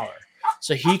that power.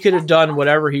 So he could have done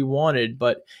whatever he wanted,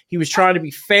 but he was trying to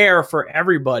be fair for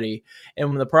everybody.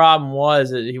 And the problem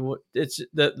was that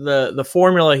the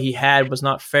formula he had was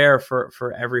not fair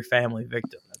for every family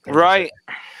victim. Right.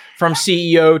 From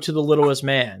CEO to the littlest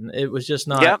man, it was just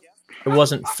not. Yep. It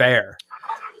wasn't fair.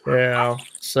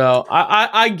 So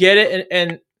I get it,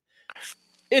 and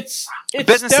it's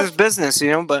business is business,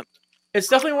 but it's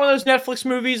definitely one of those Netflix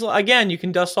movies. Again, you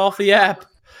can dust off the app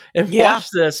and watch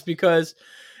this because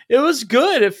it was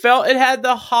good. It had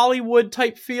the Hollywood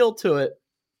type feel to it,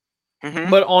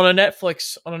 but on a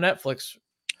Netflix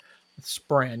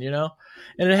brand, and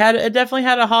it definitely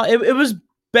had it was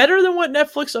better than what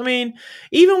Netflix. I mean,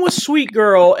 even with Sweet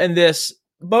Girl and this,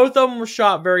 both of them were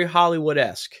shot very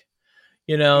Hollywood-esque.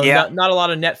 Not a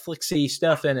lot of Netflixy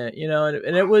stuff in it,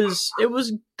 and it was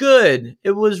good.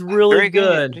 It was really very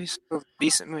good.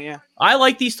 Decent, yeah. I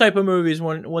like these type of movies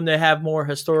when they have more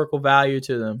historical value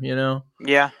to them,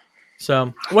 Yeah.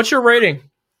 So, what's your rating?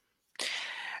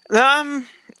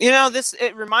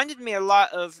 It reminded me a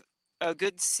lot of a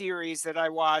good series that I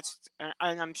watched,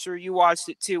 and I'm sure you watched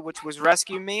it too, which was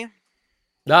Rescue Me.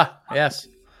 Ah, yes.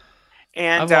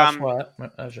 And I've watched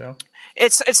that show.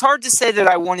 It's hard to say that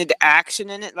I wanted action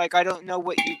in it. Like, I don't know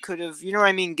what you could have,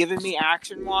 given me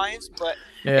action wise. But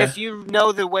if you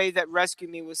know the way that Rescue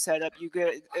Me was set up, you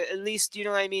get at least,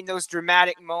 those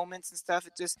dramatic moments and stuff.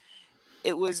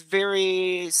 It was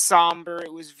very somber.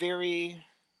 It was very,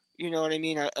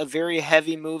 a very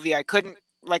heavy movie. I couldn't,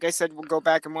 like I said, we'll go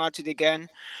back and watch it again.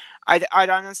 I'd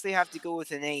honestly have to go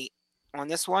with an 8 on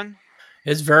this one.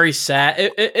 It's very sad.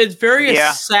 It's very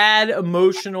a sad,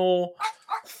 emotional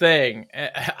thing.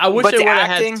 I wish it would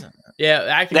have had.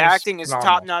 The acting is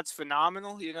top notch,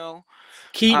 phenomenal.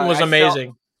 Keaton was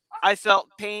amazing. I felt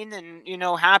pain and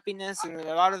happiness and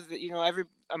a lot of every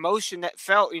emotion that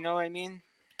felt. You know what I mean?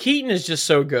 Keaton is just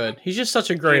so good. He's just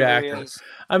such a great actor.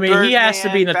 I mean, Birdman, he has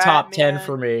to be in the top Batman. 10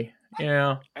 for me.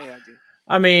 Yeah, dude.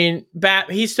 I mean,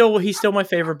 he's still my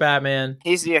favorite Batman.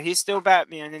 He's still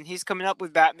Batman, and he's coming up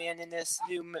with Batman in this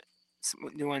new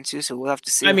one too. So we'll have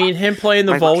to see. I mean, him playing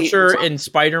the Vulture in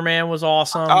Spider-Man was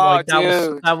awesome. Oh,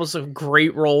 that was a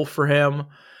great role for him.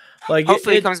 Like,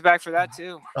 hopefully he comes back for that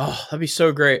too. Oh, that'd be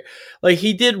so great. Like,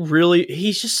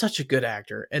 he's just such a good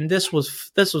actor, and this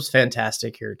was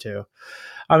fantastic here too.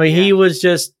 I mean, he was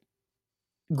just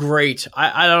great.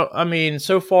 I mean,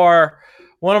 so far,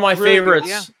 one of my favorites.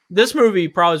 Good, yeah. This movie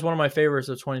probably is one of my favorites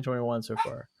of 2021 so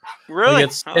far. Really?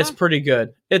 Like it's pretty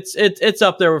good. It's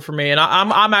up there for me, and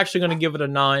I'm actually going to give it a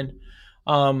 9.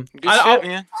 Good shit,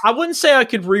 man. I wouldn't say I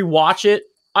could rewatch it.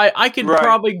 I could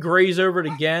probably graze over it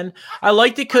again. I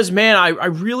liked it because, man, I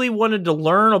really wanted to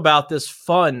learn about this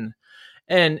fun,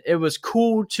 and it was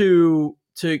cool to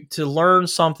learn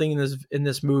something in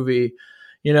this movie.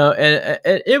 And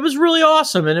it was really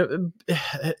awesome, and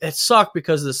it sucked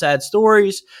because of the sad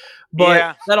stories,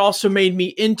 but that also made me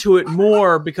into it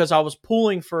more because I was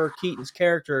pulling for Keaton's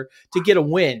character to get a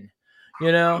win,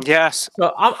 You know. Yes.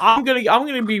 So I'm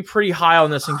gonna be pretty high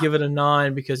on this and give it a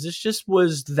 9 because this just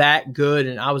was that good,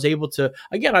 and I was able to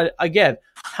again.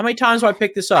 How many times do I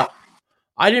pick this up?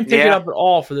 I didn't pick it up at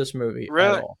all for this movie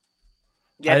at all.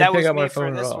 Yeah, that was me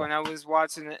for this one. I was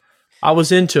watching it. I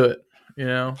was into it, you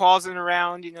know. Pausing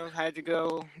around, you know, had to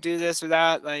go do this or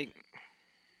that. Like,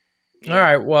 yeah. All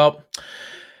right, well,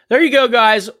 there you go,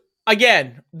 guys.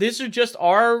 Again, this is just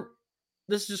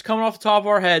coming off the top of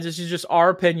our heads. This is just our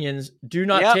opinions. Do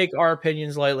not take our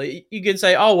opinions lightly. You can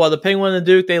say, oh, well, the Penguin and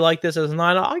the Duke, they like this as a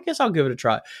 9. I guess I'll give it a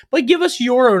try. But give us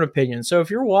your own opinion. So if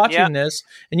you're watching this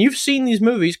and you've seen these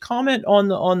movies, comment on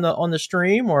the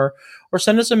stream or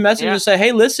send us a message and say,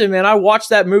 hey, listen, man, I watched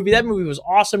that movie. That movie was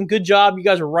awesome. Good job. You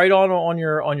guys are right on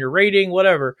your rating,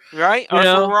 whatever. Right. If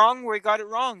we're wrong, we got it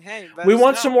wrong. Hey, we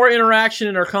want some more interaction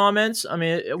in our comments. I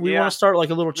mean, we want to start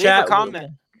like a little chat. Leave a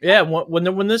comment. Yeah,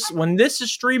 when this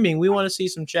is streaming, we want to see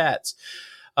some chats.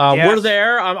 We're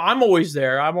there. I'm always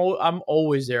there. I'm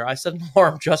always there. I set an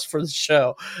alarm just for the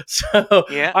show, so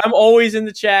I'm always in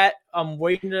the chat. I'm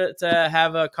waiting to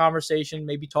have a conversation,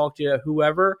 maybe talk to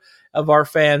whoever of our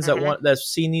fans that's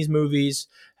seen these movies,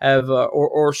 have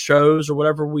or shows or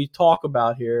whatever we talk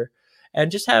about here, and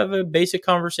just have a basic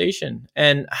conversation.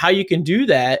 And how you can do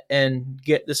that and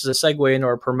this is a segue into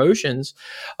our promotions.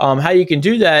 How you can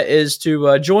do that is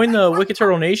to join the Wicked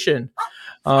Turtle Nation.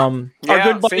 Our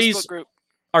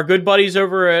good buddies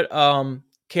over at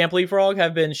Camp Leapfrog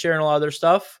have been sharing a lot of their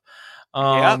stuff.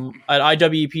 At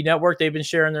IWEP Network, they've been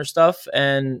sharing their stuff,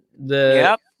 and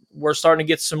we're starting to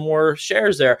get some more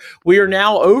shares there. We are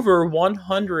now over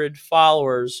 100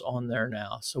 followers on there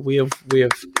now, so we have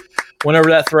went over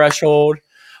that threshold.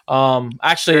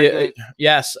 Actually,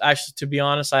 to be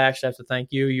honest, I actually have to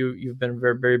thank you. You've been a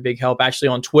very, very big help. Actually,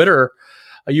 on Twitter,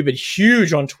 you've been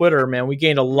huge on Twitter, man. We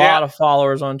gained a lot of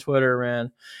followers on Twitter,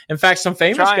 man. In fact, some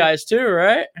famous guys too,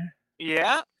 right?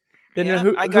 Yeah. Who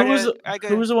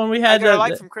was the one we had? I got a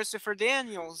like from Christopher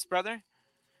Daniels, brother.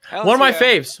 One of my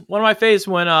faves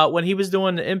when he was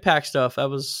doing the Impact stuff. I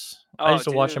used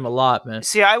to watch him a lot, man.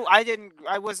 See, I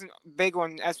wasn't big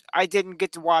on. I didn't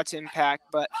get to watch Impact,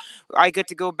 but I get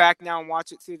to go back now and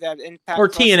watch it through that Impact or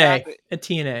TNA. At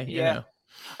TNA, you know.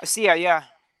 See, yeah.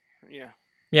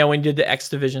 Yeah, when you did the X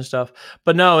Division stuff.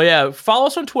 But no, follow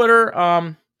us on Twitter.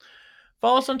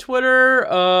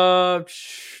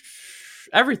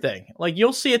 Everything. Like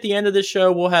you'll see at the end of this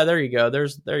show, we'll have. There you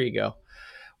go.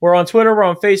 We're on Twitter. We're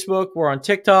on Facebook. We're on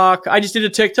TikTok. I just did a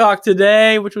TikTok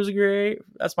today, which was great.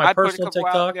 That's my personal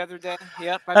TikTok. The other day.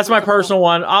 Yep. That's my personal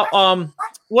one.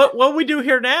 What we do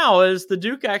here now is the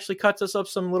Duke actually cuts us up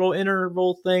some little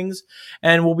interval things,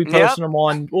 and we'll be posting them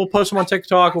on. We'll post them on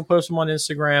TikTok. We'll post them on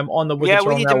Instagram on the Wicked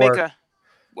Turtle Network. To make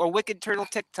a Wicked Turtle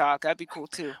TikTok. That'd be cool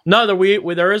too. No,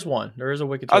 there is one. There is a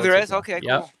Wicked Turtle. Oh, there TikTok. is. Okay,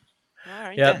 yep. cool. All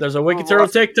right, there's a Wicked Turtle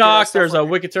TikTok. There's a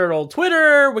Wicked Turtle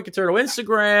Twitter. Wicked Turtle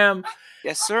Instagram.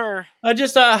 Yes, sir. We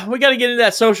got to get into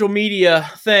that social media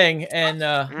thing, and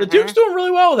the Duke's doing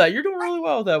really well with that. You're doing really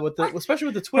well with that, especially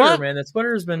with the Twitter, man. The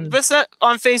Twitter has been. This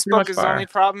on Facebook is the only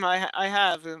problem I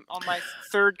have on my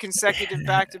third consecutive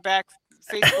back-to-back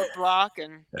Facebook block,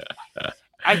 and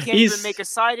I can't even make a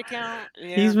side account.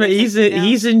 Yeah,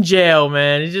 he's in jail,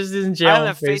 man. He just is in jail. I'm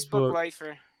a Facebook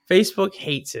lifer. Facebook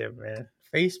hates him, man.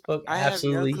 Facebook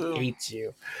absolutely hates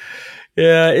you.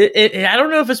 Yeah, I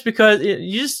don't know if it's because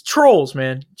you just trolls,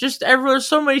 man. There's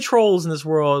so many trolls in this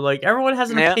world. Like everyone has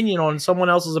an opinion on someone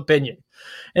else's opinion,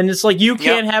 and it's like you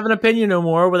can't have an opinion no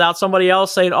more without somebody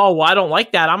else saying, "Oh, well, I don't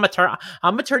like that. I'm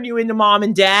gonna turn you into mom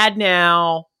and dad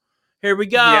now. Here we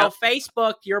go,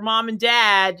 Facebook. You're mom and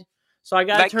dad, so I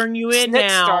gotta turn you in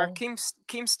now."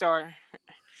 Keemstar.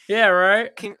 Yeah,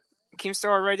 right.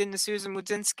 Keemstar right into Susan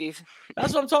Wojcicki.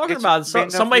 That's what I'm talking about.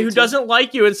 Somebody who doesn't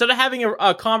like you, instead of having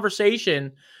a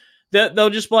conversation, they'll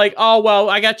just be like, "Oh, well,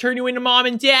 I got to turn you into mom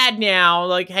and dad now."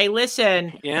 Like, hey,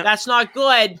 listen, that's not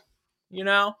good, you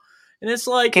know. And it's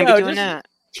like, can't be doing that.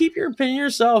 Keep your opinion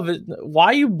yourself. Why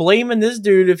are you blaming this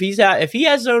dude if he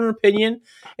has his own opinion?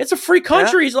 It's a free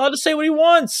country. He's allowed to say what he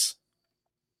wants.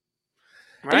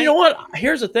 Right. And you know what?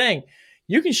 Here's the thing: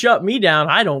 you can shut me down.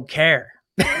 I don't care.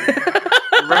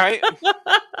 Right.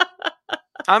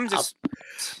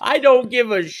 I don't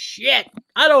give a shit.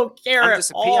 I don't care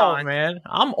at all, man.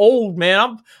 I'm old,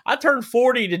 man. I turned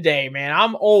 40 today, man.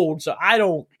 I'm old, so I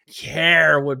don't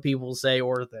care what people say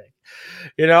or think.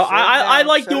 You know, I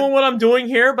like doing what I'm doing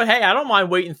here, but hey, I don't mind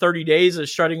waiting 30 days of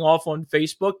shutting off on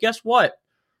Facebook. Guess what?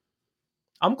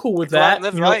 I'm cool with that.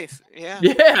 Live life. Yeah.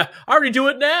 Yeah. I already do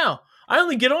it now. I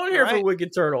only get on here for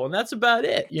Wicked Turtle, and that's about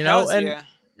it, you know,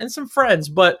 and some friends.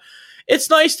 But it's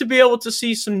nice to be able to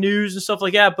see some news and stuff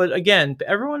like that. But again,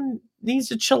 everyone needs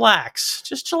to chillax.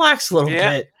 Just chillax a little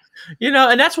bit.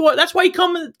 And that's why you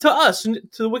come to us, to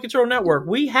the Wicked Turtle Network.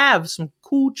 We have some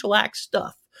cool chillax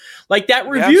stuff. Like that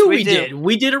review we did.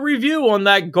 We did a review on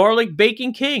that garlic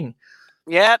bacon king.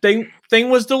 Yeah. Thing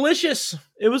was delicious.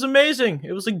 It was amazing.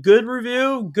 It was a good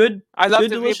review. I'd love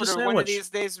to be able to one of these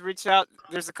days reach out.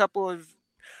 There's a couple of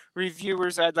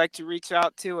reviewers I'd like to reach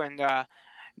out to and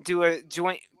do a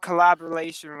joint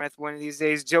collaboration with one of these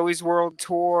days. Joey's World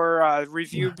Tour,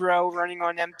 Review Bro, Running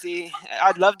on Empty.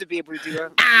 I'd love to be able to do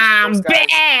it. I'm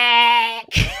back.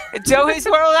 Joey's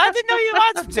World. I didn't know you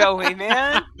watched Joey,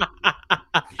 man.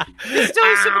 It's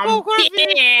Joey's Super Bowl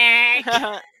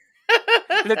back.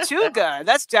 Lechuga.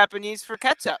 That's Japanese for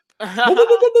ketchup. We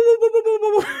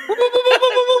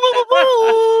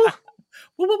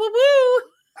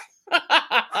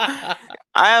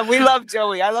love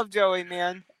Joey. I love Joey,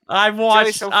 man. I've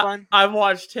watched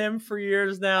him for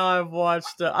years now. I've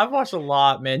watched a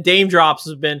lot, man. Dame Drops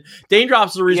is the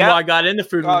reason why I got into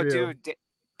food review. Dude,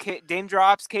 Dame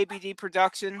Drops, KBD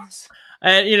Productions.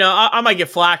 And I might get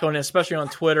flack on it, especially on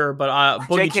Twitter, but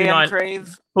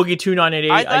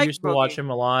Boogie2988, I used to watch him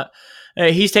a lot.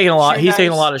 He's taken a lot. He's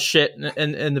taken a lot of shit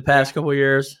in the past couple of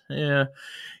years. Yeah,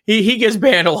 he gets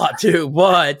banned a lot too,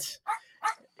 but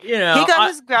he got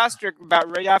his gastric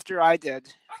about right after I did.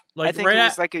 Let me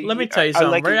tell you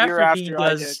something. Right after he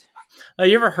does,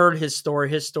 you ever heard his story?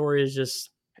 His story is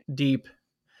just deep.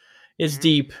 It's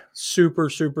deep, super,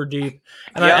 super deep.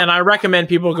 And I recommend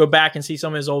people go back and see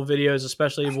some of his old videos,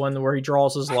 especially one where he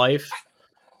draws his life.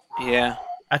 Yeah.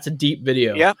 That's a deep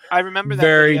video. Yep, I remember that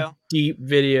Very video. Deep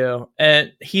video.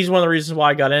 And he's one of the reasons why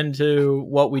I got into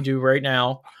what we do right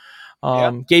now.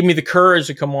 Gave me the courage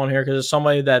to come on here because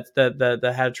somebody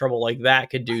that had trouble like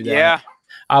that could do that. Yeah.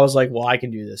 I was like, well, I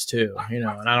can do this too, and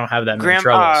I don't have that many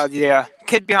troubles.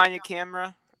 Kid behind the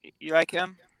camera. You like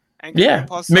him? Yeah.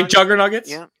 McJuggernuggets.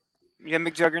 Yeah. Yeah,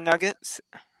 McJuggernuggets.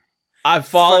 I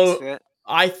follow.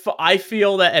 I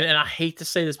feel that, and I hate to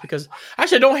say this because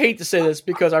actually I don't hate to say this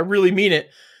because I really mean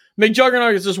it.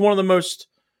 McJuggernuggets is one of the most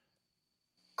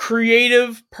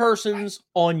creative persons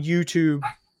on YouTube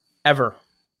ever.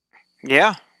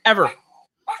 Yeah, ever.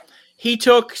 He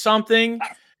took something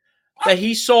that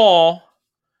he saw,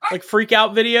 like freak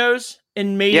out videos,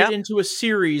 and made it into a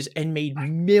series and made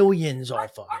millions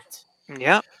off of it.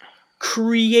 Yeah.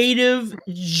 Creative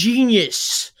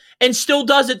genius, and still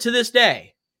does it to this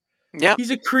day. Yeah, he's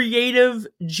a creative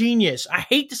genius. I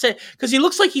hate to say it because he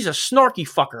looks like he's a snarky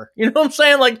fucker. You know what I'm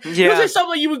saying? Like, he looks like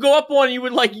something you would go up on and you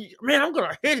would like, man, I'm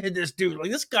gonna hit this dude.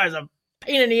 Like, this guy's a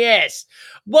pain in the ass.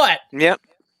 But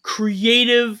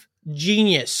creative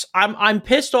genius. I'm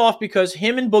pissed off because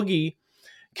him and Boogie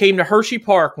came to Hershey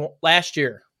Park last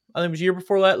year. I think it was the year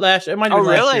before last. It might have been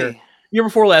last year. Year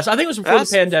before last. I think it was before the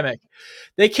pandemic.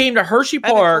 They came to Hershey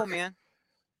Park. Cool, man.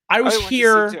 I was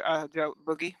here.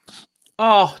 Boogie.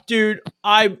 Oh, dude,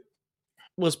 I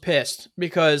was pissed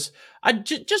because I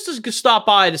just to stop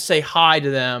by to say hi to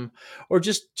them, or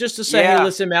just to say, hey,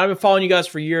 listen, man, I've been following you guys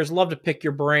for years. Love to pick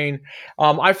your brain.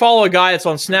 I follow a guy that's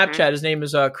on Snapchat. Mm-hmm. His name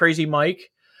is Crazy Mike.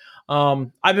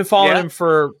 I've been following him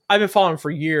for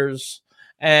years,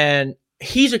 and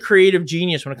he's a creative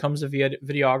genius when it comes to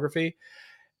videography.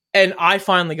 And I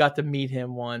finally got to meet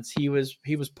him once. He was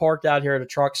parked out here at a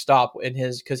truck stop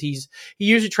because he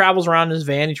usually travels around in his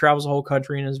van. He travels the whole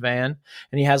country in his van,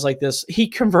 and he has like this. He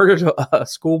converted a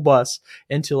school bus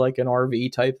into like an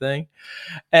RV type thing,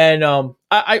 and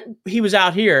he was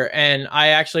out here, and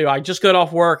I just got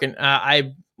off work,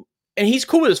 and he's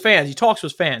cool with his fans. He talks to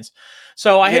his fans.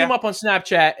 So I hit him up on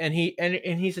Snapchat, and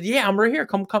he said, "Yeah, I'm right here.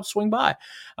 Come swing by."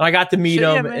 And I got to meet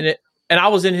him, and I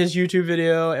was in his YouTube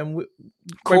video, and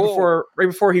right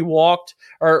before he walked,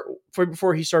 or right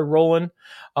before he started rolling,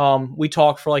 we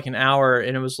talked for like an hour,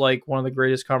 and it was like one of the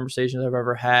greatest conversations I've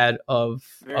ever had of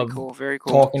very cool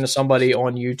talking to somebody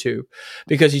on YouTube,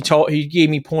 because he gave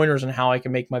me pointers on how I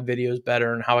can make my videos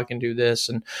better and how I can do this,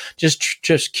 and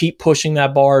just keep pushing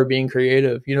that bar of being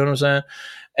creative. You know what I'm saying?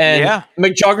 And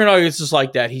McJuggernuggets is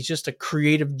like that. He's just a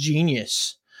creative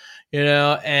genius,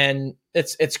 and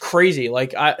it's crazy.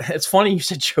 Like, it's funny you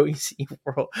said Joey's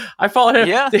World. I followed him.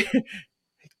 Yeah.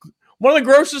 One of the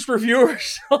grossest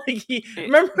reviewers. Like,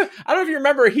 remember? I don't know if you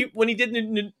remember. When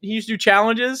he used to do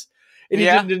challenges, and he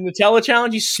did the Nutella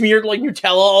challenge. He smeared like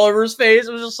Nutella all over his face.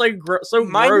 It was just like so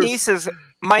gross.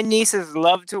 My nieces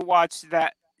love to watch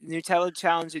that Nutella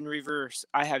challenge in reverse.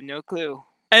 I have no clue.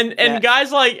 And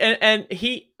guys like and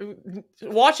he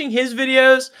watching his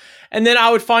videos, and then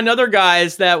I would find other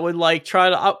guys that would like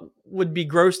would be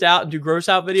grossed out and do gross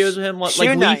out videos with him, like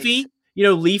Leafy. You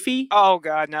know Leafy? Oh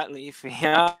God, not Leafy.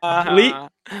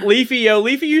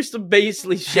 Leafy used to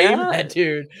basically shame that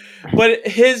dude. But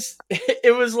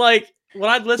it was like when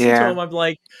I'd listen to him, I'd be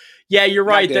like, yeah, you're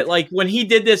right. That like when he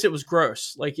did this, it was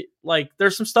gross. Like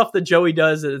there's some stuff that Joey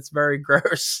does that it's very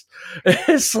gross.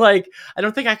 It's like I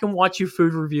don't think I can watch you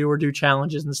food review or do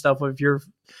challenges and stuff if you're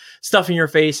stuffing your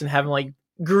face and having like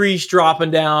grease dropping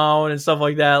down and stuff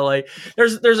like that. Like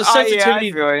there's a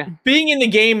sensitivity being in the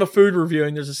game of food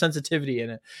reviewing. There's a sensitivity in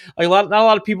it. Like not a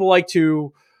lot of people like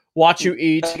to watch you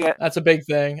eat. That's a big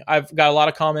thing. I've got a lot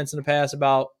of comments in the past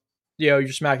about, you're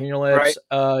smacking your lips,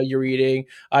 you're eating,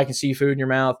 I can see food in your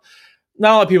mouth.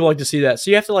 Not a lot of people like to see that. So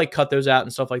you have to like cut those out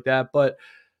and stuff like that. But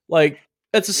like,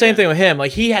 it's the same thing with him.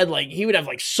 Like he would have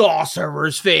like sauce over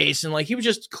his face and like, he was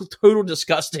just total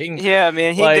disgusting. Yeah,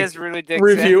 man. He does really dig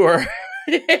reviewer.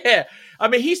 Yeah. I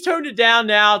mean, he's toned it down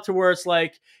now to where it's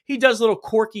like, he does little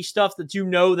quirky stuff that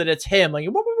that it's him. Like,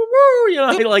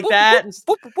 like that.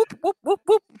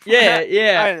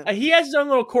 Yeah. He has his own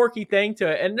little quirky thing to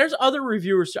it. And there's other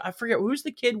reviewers. I forget who's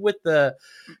the kid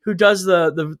who does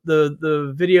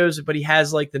the videos, but he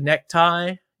has like the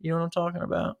necktie. You know what I'm talking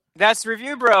about? That's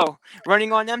Review Bro,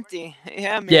 running on empty.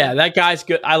 Yeah, man. Yeah, that guy's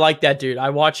good. I like that dude.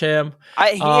 I watch him.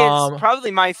 He is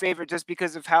probably my favorite just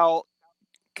because of how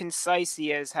concise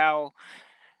he is, how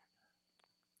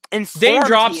informed Dame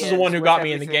Drops is the one who got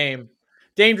me in the game.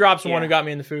 Dame Drops the one who got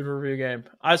me in the food review game.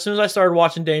 As soon as I started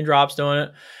watching Dame Drops doing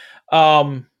it,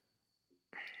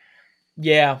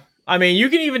 yeah. I mean, you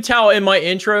can even tell in my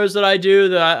intros that I do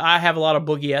that I have a lot of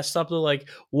Boogie S stuff. They're like,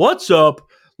 "What's up,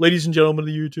 ladies and gentlemen of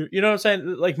the YouTube?" You know what I'm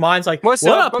saying? Like mine's like, "What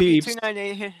up, peeps?"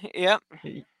 298. Yep.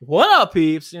 What up,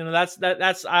 peeps? That's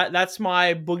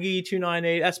my Boogie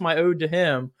 298. That's my ode to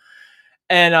him.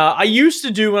 And when I used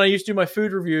to do my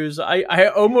food reviews, I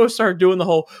almost started doing the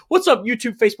whole, "What's up,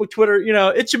 YouTube, Facebook, Twitter?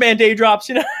 It's your man, Day Drops."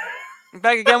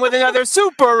 Back again with another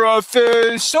super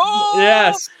official.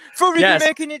 Yes. Food review,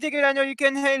 man, can you dig it? I know you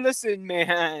can. Hey, listen,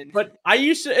 man. But I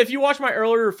used to, if you watch my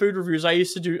earlier food reviews, I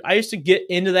used to get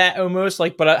into that almost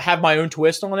like, but I have my own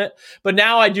twist on it. But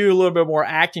now I do a little bit more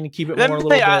acting to keep it more a little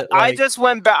bit. I just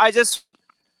went back. I just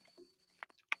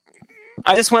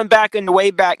went back in the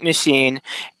Wayback Machine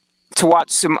to watch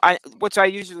some, which I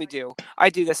usually do. I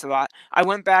do this a lot. I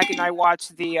went back and I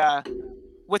watched with the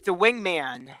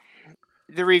Wingman,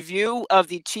 the review of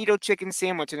the Cheeto chicken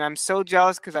sandwich, and I'm so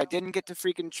jealous because I didn't get to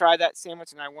freaking try that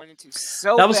sandwich, and I wanted to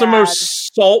so bad. That was the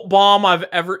most salt bomb I've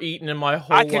ever eaten in my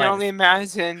whole life. I can only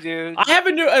imagine, dude. I have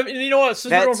a new, you know what,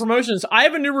 since we're doing promotions, I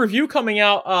have a new review coming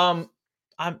out.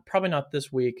 I'm probably not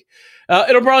this week.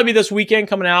 It'll probably be this weekend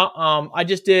coming out. I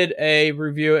just did a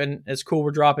review, and it's cool.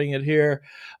 We're dropping it here.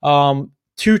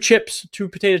 2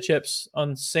 potato chips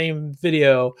on the same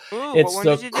video. Ooh, it's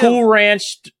the Cool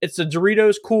Ranch. It's the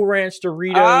Doritos Cool Ranch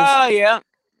Doritos. Oh, yeah.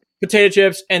 Potato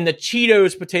chips and the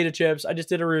Cheetos potato chips. I just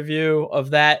did a review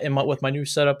of that with my new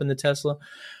setup in the Tesla.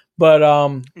 But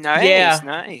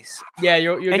nice. Yeah,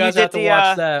 you guys have to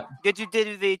watch that. Did you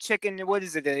do the chicken? What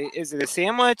is it? Is it a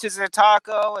sandwich? Is it a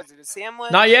taco? Is it a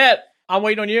sandwich? Not yet. I'm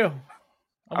waiting on you.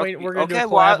 We're gonna do a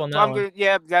collab on that one.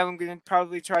 I'm gonna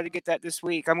probably try to get that this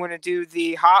week. I'm gonna do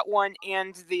the hot one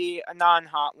and the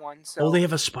non-hot one. So they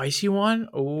have a spicy one.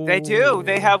 Oh, they do.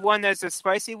 They have one that's a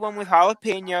spicy one with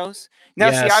jalapenos. Now,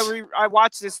 yes. See, I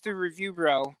watched this through Review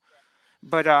Bro.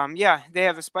 But they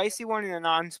have a spicy one and a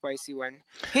non-spicy one.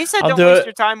 He said don't waste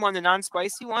your time on the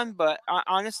non-spicy one, but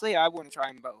honestly, I wouldn't try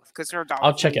them both because they're $1.49.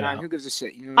 I'll check it out. Who gives a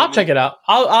shit? You know I'll check it out.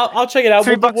 I'll check it out.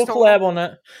 We'll collab on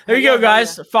that. There you go,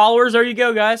 guys. Followers, there you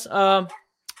go, guys.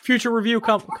 Future review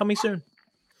coming soon.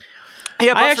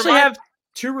 Yeah, I actually have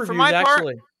 2 reviews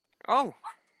actually. Oh,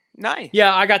 nice.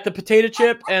 Yeah, I got the potato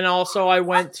chip, and also I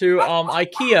went to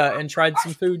IKEA and tried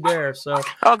some food there. So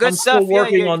good I'm stuff. Still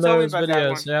working on those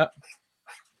videos. Yeah.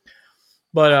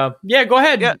 But go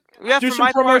ahead. Yeah, do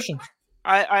some promotion.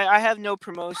 I have no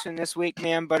promotion this week,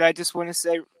 man. But I just want to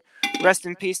say, rest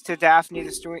in peace to Daphne,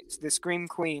 the Scream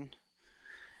Queen.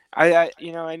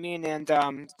 You know what I mean. And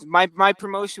my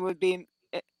promotion would be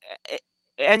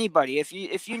anybody.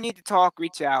 If you need to talk,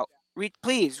 reach out.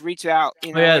 Please reach out.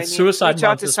 You know, it's Suicide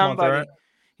Month this month, right?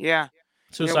 Yeah.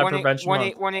 Suicide Prevention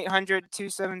Month.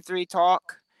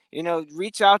 1-800-273-TALK. You know,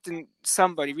 reach out to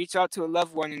somebody, reach out to a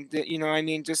loved one, and you know what I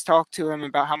mean, just talk to them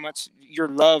about how much you're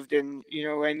loved, and you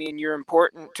know what I mean, you're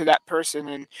important to that person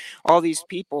and all these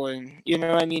people, and you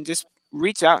know what I mean, just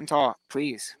reach out and talk,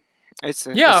 please.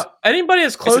 Anybody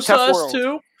that's close to us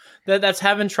too, that's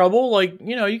having trouble, like,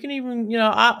 you know, you can even, you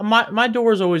know, my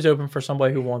door is always open for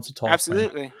somebody who wants to talk.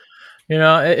 Absolutely. Man. You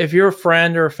know, if you're a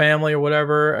friend or a family or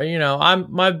whatever, you know,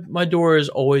 my door is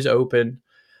always open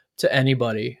to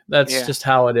anybody. That's just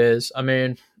how it is. I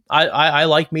mean, I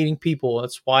like meeting people.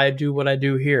 That's why I do what I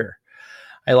do here.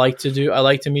 I like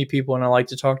to meet people, and I like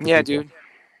to talk to people. Yeah,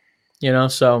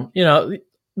 dude. So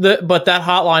but that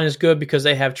hotline is good because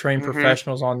they have trained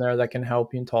professionals on there that can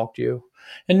help you and talk to you,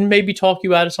 and maybe talk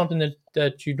you out of something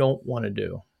that you don't want to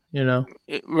do.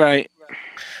 Right.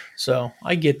 So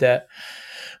I get that.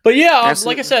 But yeah,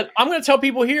 like I said, I'm going to tell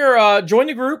people here, join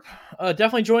the group.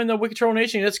 Definitely join the Wicked Turtle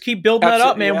Nation. Let's keep building that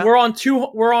up, man. Yeah. We're on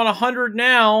 100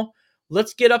 now.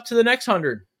 Let's get up to the next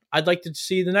 100. I'd like to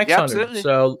see the next 100. Absolutely.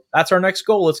 So that's our next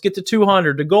goal. Let's get to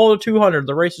 200. The goal of 200.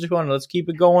 The race to 200. Let's keep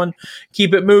it going.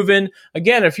 Keep it moving.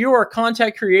 Again, if you are a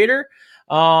content creator,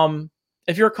 and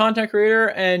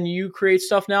you create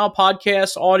stuff now,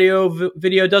 podcasts, audio,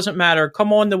 video, doesn't matter.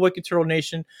 Come on the Wicked Turtle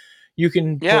Nation. You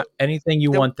can put anything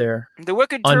you want there. The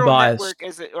Wicked Turtle Network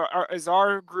is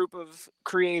our group of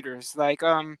creators. Like,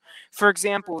 for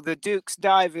example, the Duke's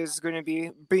Dive is going to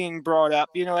be being brought up.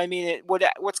 I mean,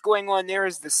 what's going on there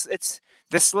is this. It's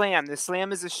the Slam. The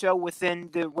Slam is a show within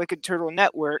the Wicked Turtle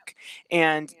Network,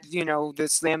 and the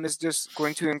Slam is just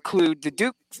going to include the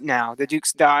Duke now, the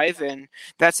Duke's Dive, and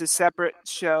that's a separate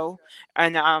show.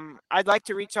 And I'd like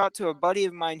to reach out to a buddy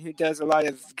of mine who does a lot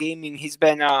of gaming. He's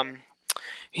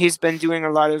been doing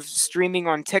a lot of streaming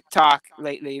on TikTok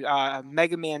lately,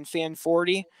 Mega Man Fan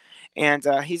 40, and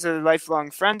he's a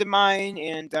lifelong friend of mine,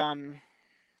 and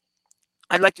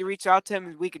I'd like to reach out to him,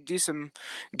 and we could do some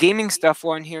gaming stuff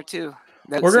on here too.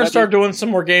 We're going to start doing some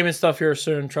more gaming stuff here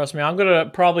soon, trust me. I'm going to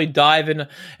probably dive in.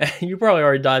 You probably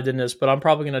already dived in this, but I'm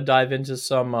probably going to dive into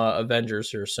some Avengers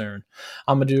here soon.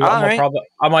 I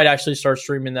might actually start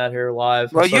streaming that here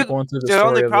live. Well, the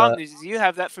only problem is you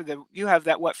have that for the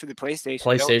PlayStation.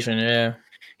 PlayStation, yeah.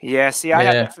 Yeah, see, I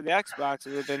have that for the Xbox.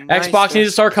 It would have been nice. Xbox needs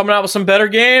to start coming out with some better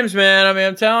games, man. I mean,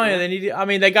 I'm telling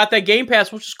you, they got that Game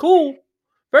Pass, which is cool.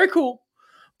 Very cool.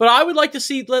 But I would like to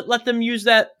see let them use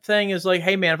that thing as like,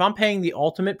 hey man, if I'm paying the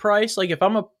ultimate price, like if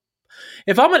I'm an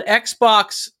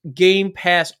Xbox Game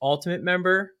Pass Ultimate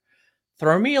member,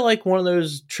 throw me like one of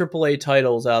those AAA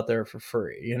titles out there for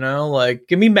free. Like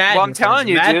give me Madden. Well, I'm telling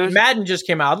you, dude. Madden just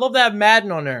came out. I'd love to have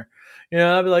Madden on there.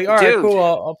 I'd be like, all right, cool.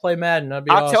 I'll play Madden. That'd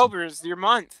be October awesome. is your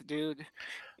month, dude.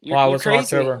 You're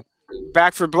crazy. October?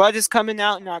 Back 4 Blood is coming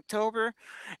out in October,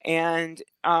 and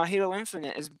Halo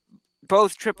Infinite is.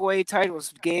 Both AAA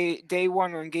titles, day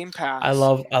one on Game Pass. I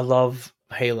love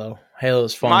Halo. Halo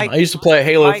is fun. I used to play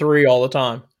Halo 3 all the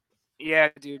time. Yeah,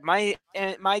 dude. My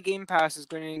Game Pass is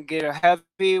going to get a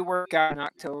heavy workout in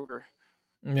October.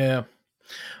 Yeah,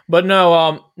 but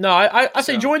no. I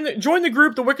say join the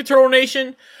group, the Wicked Turtle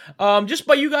Nation. Just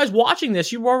by you guys watching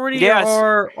this, you already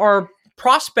are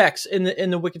prospects in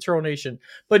the Wicked Turtle Nation.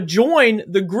 But join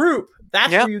the group.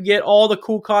 That's where you get all the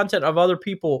cool content of other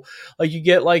people. Like you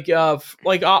get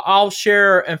I'll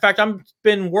share. In fact, I've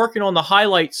been working on the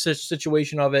highlight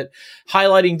situation of it,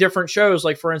 highlighting different shows.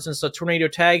 Like for instance, the Tornado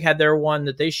Tag had their one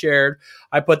that they shared.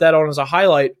 I put that on as a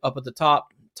highlight up at the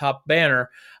top banner.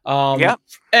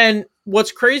 And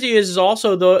what's crazy is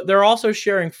also they're also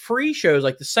sharing free shows,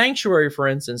 like the Sanctuary, for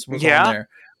instance, was on there.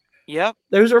 Yep.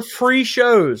 Those are free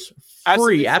shows.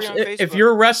 Free. If you're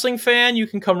a wrestling fan, you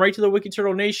can come right to the Wicked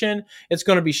Turtle Nation. It's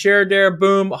going to be shared there.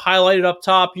 Boom. Highlighted up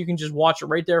top. You can just watch it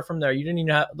right there from there. You don't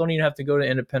even have to go to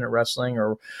Independent Wrestling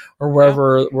or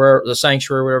wherever where the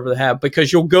Sanctuary, whatever they have,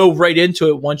 because you'll go right into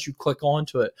it once you click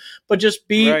onto it. But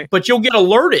but you'll get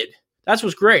alerted. That's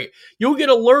what's great. You'll get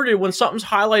alerted when something's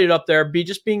highlighted up there.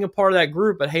 Being a part of that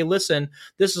group. But hey, listen,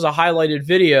 this is a highlighted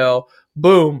video.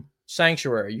 Boom.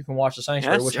 Sanctuary. You can watch the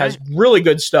Sanctuary, which has really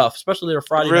good stuff, especially their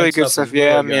Friday night really good stuff.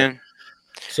 Yeah, really man.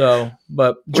 So,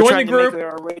 but join the group.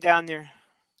 Our way down there.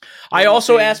 I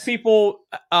also ask people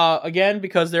again,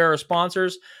 because there are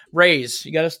sponsors. Raise.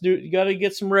 You got to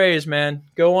get some raise, man.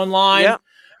 Go online.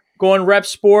 Go on Rep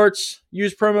Sports.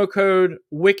 Use promo code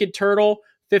Wicked Turtle.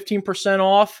 15%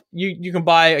 off. You can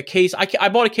buy a case. I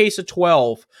bought a case of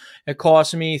 12. It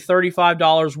cost me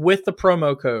 $35 with the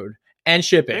promo code and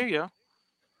shipping. There you go.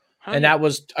 And that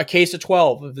was a case of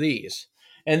 12 of these.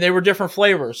 And they were different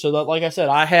flavors. So that, like I said,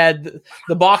 I had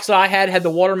the box that I had the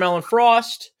watermelon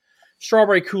frost,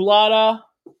 strawberry culotta.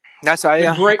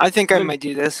 I think I might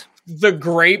do this. The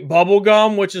grape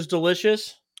bubblegum, which is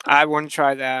delicious. I want to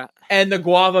try that. And the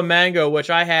guava mango,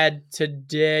 which I had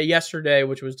yesterday,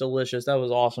 which was delicious. That was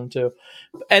awesome too.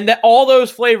 And all those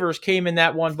flavors came in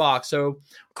that one box. So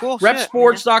cool.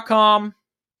 Repsports.com.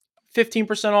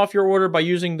 15% off your order by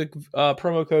using the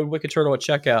promo code Wicked Turtle at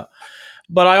checkout.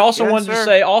 But I also wanted to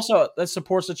say, also that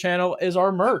supports the channel is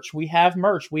our merch. We have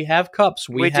merch. We have cups.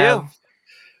 We do.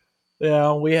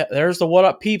 There's the What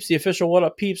Up Peeps, the official What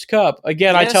Up Peeps cup.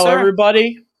 Again, I tell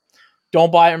everybody,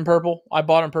 Don't buy it in purple. I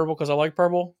bought it in purple because I like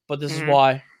purple, but this is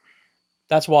why.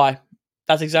 That's why.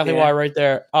 That's exactly why right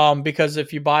there. Because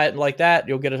if you buy it like that,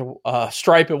 you'll get a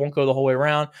stripe. It won't go the whole way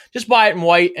around. Just buy it in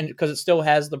white, and because it still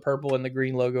has the purple and the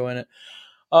green logo in it.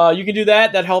 You can do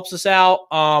that. That helps us out.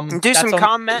 Do some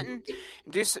commenting.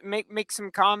 Make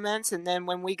some comments, and then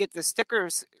when we get the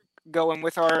stickers going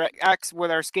with our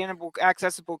scannable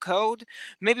accessible code,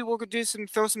 maybe we'll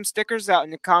throw some stickers out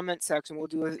in the comment section.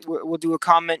 We'll do a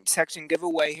comment section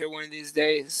giveaway here one of these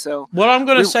days. So what I'm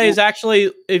going to say is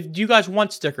actually, if you guys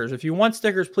want stickers,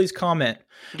 please comment.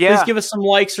 Yeah. Please give us some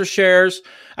likes or shares.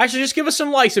 Actually, just give us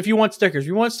some likes if you want stickers. If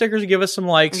you want stickers, give us some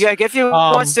likes. Yeah, if you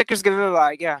want stickers, give it a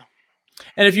like. Yeah.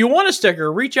 And if you want a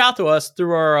sticker, reach out to us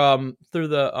through our through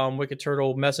the Wicked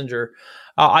Turtle Messenger.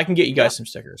 I can get you guys some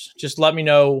stickers. Just let me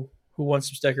know who wants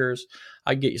some stickers.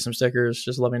 I can get you some stickers.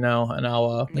 Just let me know, and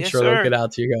I'll make sure they'll get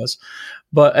out to you guys.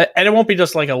 But and it won't be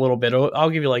just like a little bit.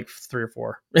 I'll give you like 3 or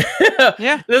 4.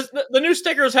 Yeah. The new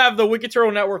stickers have the Wicked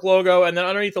Turtle Network logo, and then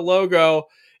underneath the logo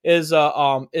is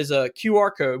a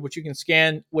QR code which you can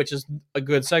scan, which is a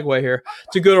good segue here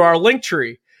to go to our link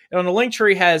tree. And on the link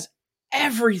tree has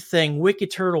everything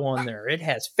Wicked Turtle on there. It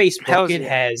has Facebook, it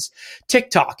has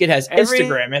TikTok, it has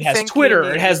Instagram, it has Twitter,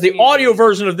 it has the audio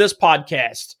version of this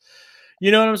podcast.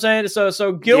 You know what I'm saying?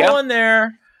 So go on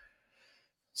there,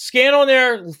 scan on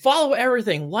there, follow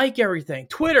everything, like everything.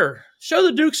 Twitter, show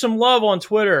the Duke some love on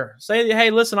Twitter. Say,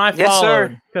 hey, listen, I follow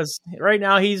him, because right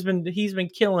now he's been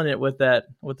killing it with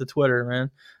the Twitter,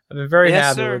 man. I've been very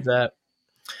happy with that.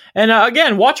 And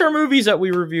again, watch our movies that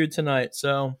we reviewed tonight.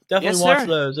 So definitely watch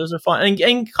those. Those are fun.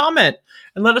 And comment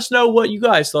and let us know what you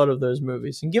guys thought of those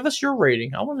movies. And give us your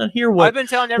rating. I want to hear what one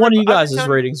of you guys'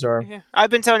 ratings are. Yeah,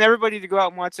 I've been telling everybody to go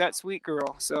out and watch that Sweet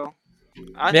Girl. So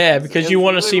because you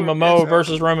want to see Momoa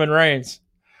versus Roman Reigns.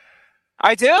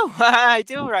 I do. I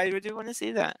do want to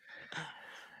see that.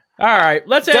 All right.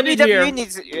 Let's end it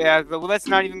here. But let's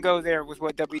not even go there with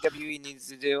what WWE needs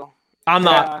to do. I'm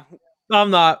not.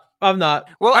 Well,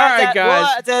 all right,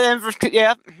 guys.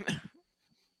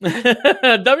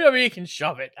 WWE can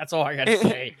shove it. That's all I got to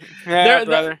say.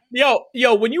 Brother.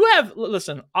 Yo, when you have...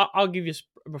 Listen, I'll give you...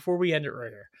 Before we end it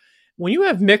right here. When you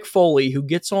have Mick Foley, who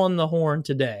gets on the horn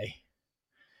today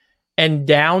and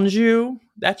downs you,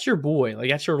 that's your boy. Like,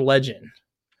 that's your legend.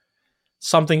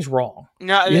 Something's wrong.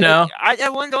 No, you know? I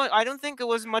don't think it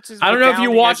was much as... I don't know if you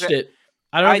watched it.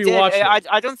 I don't know if you watched it.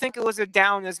 I don't think it was a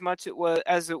down as much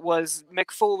as it was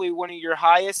Mick Foley, one of your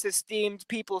highest esteemed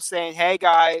people, saying, "Hey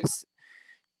guys,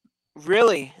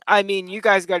 really? I mean, you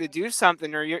guys got to do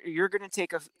something, or you're gonna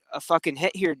take a fucking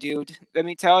hit here, dude. Let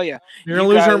me tell you, you're gonna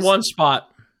lose her in one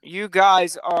spot. You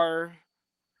guys are."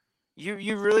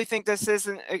 You really think this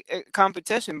isn't a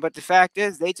competition, but the fact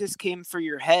is they just came for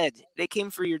your head. They came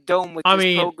for your dome with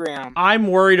this program. I'm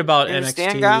worried about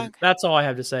NXT. God? That's all I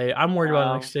have to say. I'm worried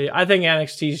about NXT. I think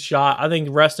NXT's shot. I think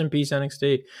rest in peace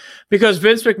NXT. Because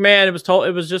Vince McMahon,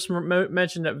 it was just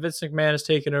mentioned that Vince McMahon has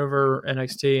taken over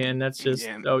NXT, and that's just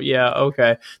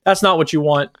okay. That's not what you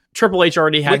want. Triple H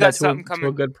already had that to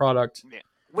a good product. Yeah.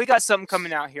 We got something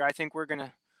coming out here. I think we're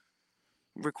gonna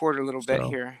record a little bit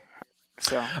here.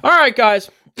 So. All right,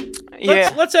 guys.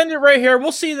 Let's end it right here.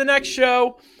 We'll see you the next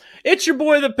show. It's your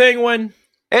boy, the Penguin.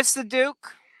 It's the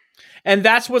Duke. And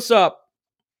that's what's up.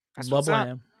 That's what's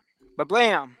up.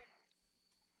 Ba-blam.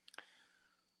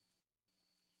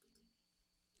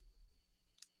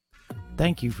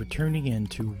 Thank you for tuning in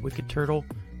to Wicked Turtle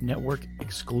Network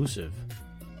exclusive.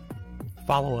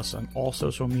 Follow us on all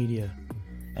social media.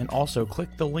 And also click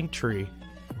the link tree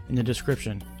in the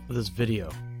description of this video.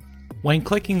 When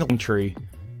clicking the link tree,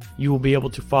 you will be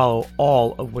able to follow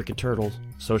all of Wicked Turtle's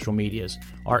social medias.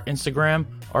 Our Instagram,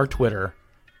 our Twitter,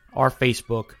 our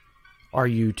Facebook, our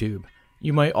YouTube.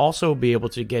 You might also be able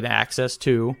to get access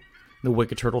to the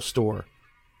Wicked Turtle store.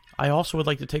 I also would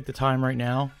like to take the time right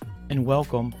now and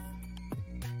welcome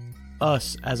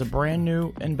us as a brand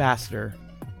new ambassador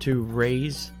to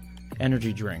Raze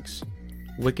Energy Drinks.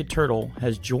 Wicked Turtle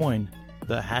has joined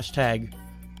the hashtag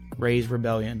Raze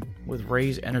Rebellion with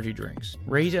Raze Energy Drinks.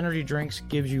 Raze Energy Drinks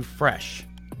gives you fresh,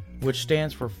 which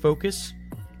stands for focus,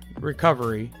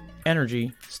 recovery,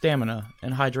 energy, stamina,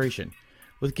 and hydration,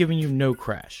 with giving you no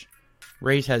crash.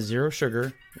 Raze has 0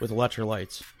 sugar with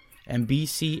electrolytes and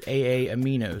BCAA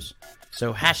aminos.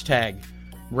 So hashtag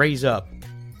Raze Up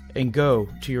and go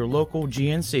to your local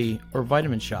GNC or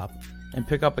vitamin shop and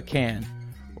pick up a can,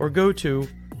 or go to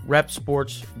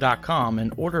repsports.com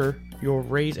and order your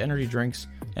Raze Energy Drinks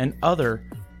and other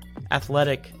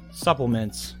athletic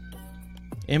supplements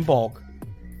in bulk,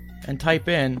 and type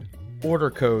in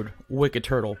order code Wicked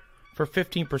Turtle for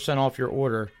 15% off your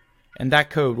order, and that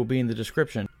code will be in the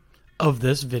description of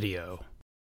this video.